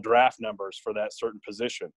NFL draft numbers for that certain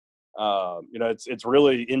position. It's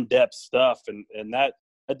really in-depth stuff, and that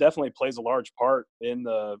definitely plays a large part in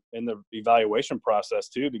the evaluation process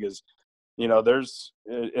too, because there's,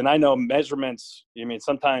 and I know measurements,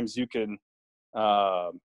 sometimes you can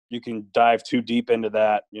dive too deep into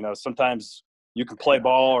that. Sometimes you can play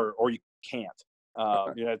ball or you can't.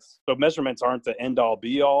 So measurements aren't the end all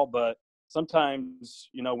be all, but sometimes,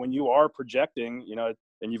 when you are projecting,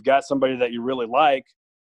 and you've got somebody that you really like,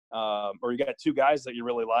 or you got two guys that you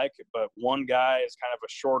really like, but one guy is kind of a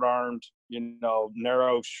short-armed,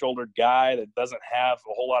 narrow-shouldered guy that doesn't have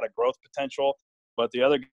a whole lot of growth potential, but the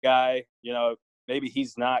other guy, maybe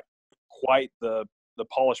he's not quite the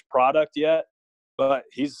polished product yet, but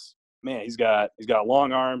he's got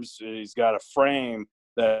long arms, he's got a frame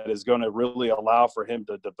that is going to really allow for him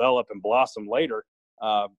to develop and blossom later.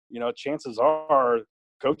 Chances are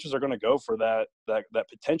coaches are going to go for that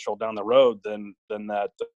potential down the road than that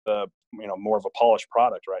more of a polished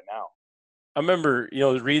product right now. I remember,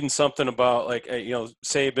 reading something about like,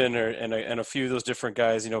 Saban and a few of those different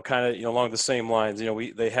guys, kind of, along the same lines.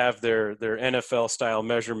 They have their NFL style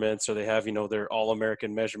measurements, or they have, their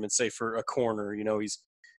All-American measurements. Say for a corner, he's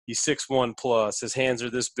 6'1" plus, his hands are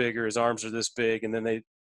this big or his arms are this big, and then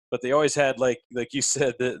but they always had like you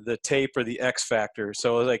said, the tape or the X factor.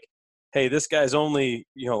 So it was like, hey, this guy's only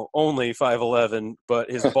 5'11",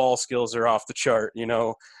 but his ball skills are off the chart,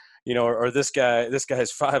 or this guy's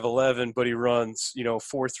 5'11", but he runs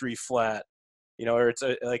 4.3 flat, or it's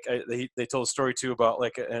they told a story too about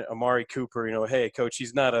like Amari Cooper, hey coach,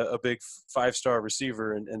 he's not a big 5-star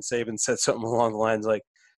receiver, and Saban said something along the lines like,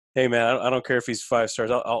 hey man, I don't care if he's 5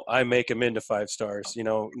 stars, I make him into 5 stars,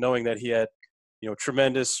 knowing that he had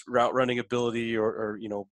tremendous route running ability or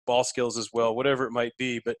ball skills as well, whatever it might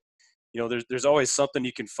be. But there's always something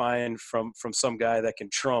you can find from some guy that can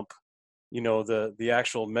trump the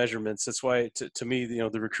actual measurements. That's why to me,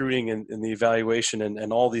 the recruiting and the evaluation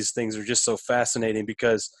and all these things are just so fascinating,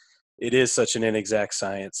 because it is such an inexact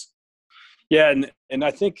science. Yeah, and I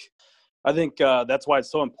think that's why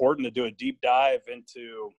it's so important to do a deep dive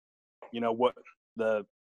into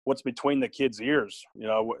what's between the kid's ears,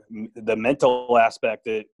 the mental aspect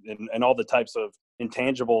and all the types of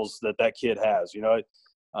intangibles that kid has.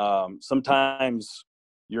 Sometimes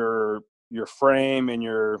your frame and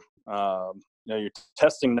your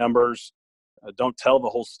testing numbers don't tell the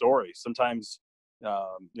whole story. Sometimes I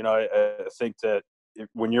think that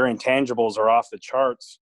when your intangibles are off the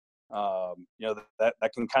charts, you know,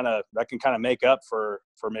 that can kind of make up for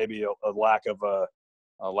maybe a lack of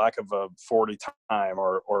a 40 time,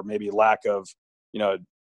 or maybe lack of, you know,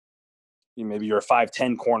 maybe you're a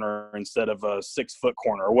 5'10" corner instead of a 6 foot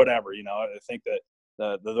corner or whatever. You know, I think that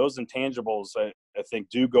those intangibles, I think,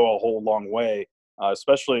 do go a whole long way,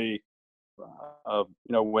 especially you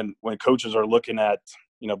know, when coaches are looking at,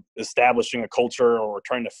 you know, establishing a culture or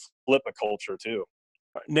trying to flip a culture too.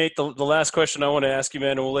 Nate, the last question I want to ask you,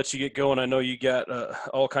 man, and we'll let you get going. I know you got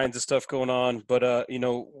all kinds of stuff going on, but you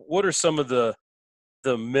know, what are some of the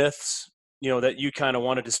myths, you know, that you kind of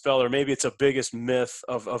want to dispel, or maybe it's a biggest myth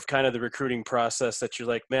of kind of the recruiting process that you're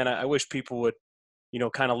like, man, I wish people would, you know,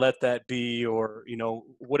 kind of let that be, or, you know,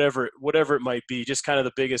 whatever it might be, just kind of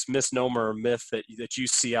the biggest misnomer or myth that you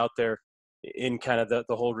see out there in kind of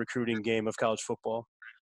the whole recruiting game of college football?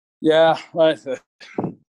 Yeah,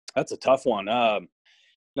 that's a tough one.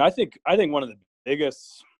 I think one of the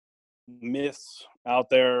biggest myths out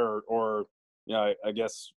there, or you know, I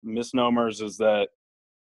guess misnomers, is that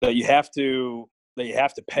you have to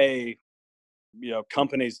pay, you know,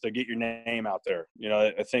 companies to get your name out there. You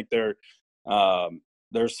know, I think there's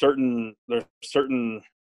certain,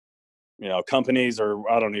 you know, companies, or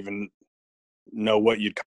I don't even know what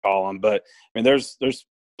you'd call them, but I mean, there's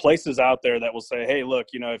places out there that will say, hey, look,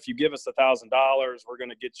 you know, if you give us $1,000, we're going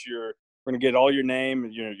to get all your name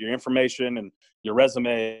and your information and your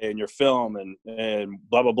resume and your film and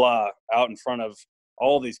blah, blah, blah out in front of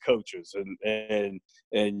all these coaches, and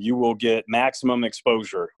you will get maximum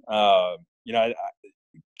exposure. You know,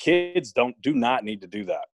 kids do not need to do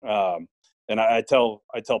that. And I tell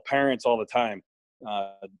parents all the time,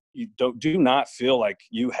 you do not feel like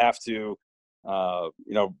you have to, you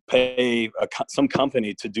know, pay some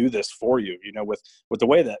company to do this for you. You know, with the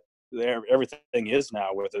way that everything is now,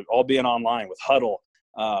 with it all being online, with Huddle,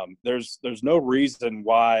 there's no reason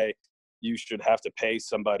why you should have to pay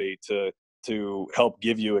somebody to help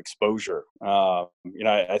give you exposure. You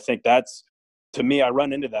know, I think that's, to me, I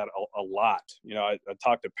run into that a lot. You know, I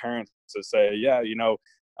talk to parents to say, yeah, you know,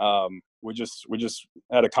 we just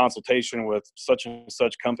had a consultation with such and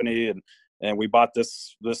such company, and we bought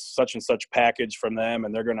this such and such package from them,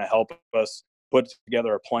 and they're going to help us put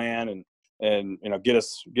together a plan and you know, get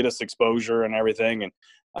us exposure and everything. And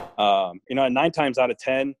you know, 9 times out of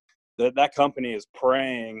 10, that company is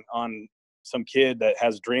preying on some kid that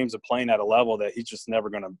has dreams of playing at a level that he's just never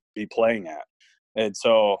going to be playing at. And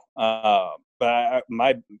so, but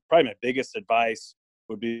my biggest advice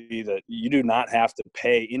would be that you do not have to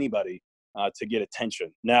pay anybody to get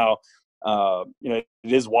attention. Now, you know, it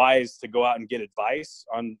is wise to go out and get advice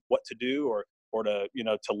on what to do, or to, you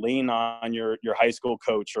know, to lean on your high school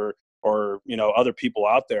coach, or you know, other people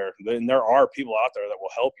out there. And there are people out there that will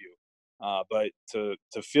help you. But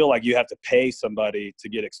to feel like you have to pay somebody to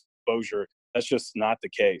get exposure, that's just not the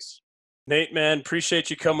case. Nate, man,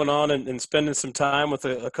 appreciate you coming on and spending some time with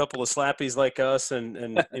a couple of slappies like us, and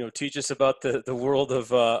you know, teach us about the world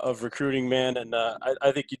of recruiting, man. And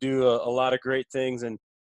I think you do a lot of great things. And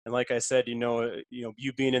like I said, you know,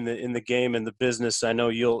 you being in the game and the business, I know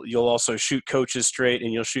you'll also shoot coaches straight,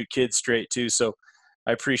 and you'll shoot kids straight too. So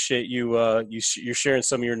I appreciate you're sharing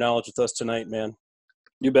some of your knowledge with us tonight, man.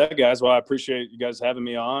 You bet, guys. Well, I appreciate you guys having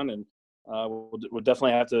me on, and we'll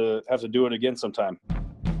definitely have to do it again sometime.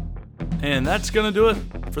 And that's going to do it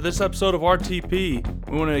for this episode of RTP.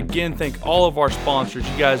 We want to again thank all of our sponsors.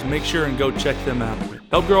 You guys make sure and go check them out.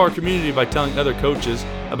 Help grow our community by telling other coaches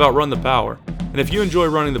about Run the Power. And if you enjoy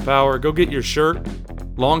running the power, go get your shirt,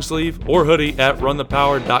 long sleeve, or hoodie at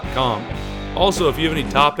runthepower.com. Also, if you have any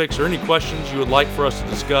topics or any questions you would like for us to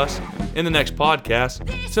discuss in the next podcast,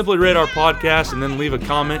 simply rate our podcast and then leave a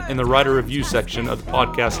comment in the writer review section of the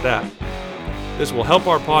podcast app. This will help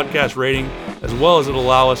our podcast rating, as well as it'll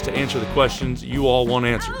allow us to answer the questions you all want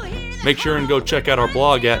answered. Make sure and go check out our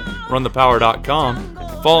blog at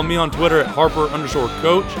runthepower.com. Follow me on Twitter at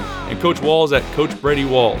Harper_Coach, and Coach Walls at Coach Brady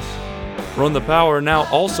Walls. Run the Power now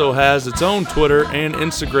also has its own Twitter and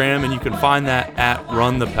Instagram, and you can find that at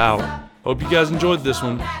Run the Power. Hope you guys enjoyed this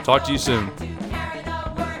one. Talk to you soon.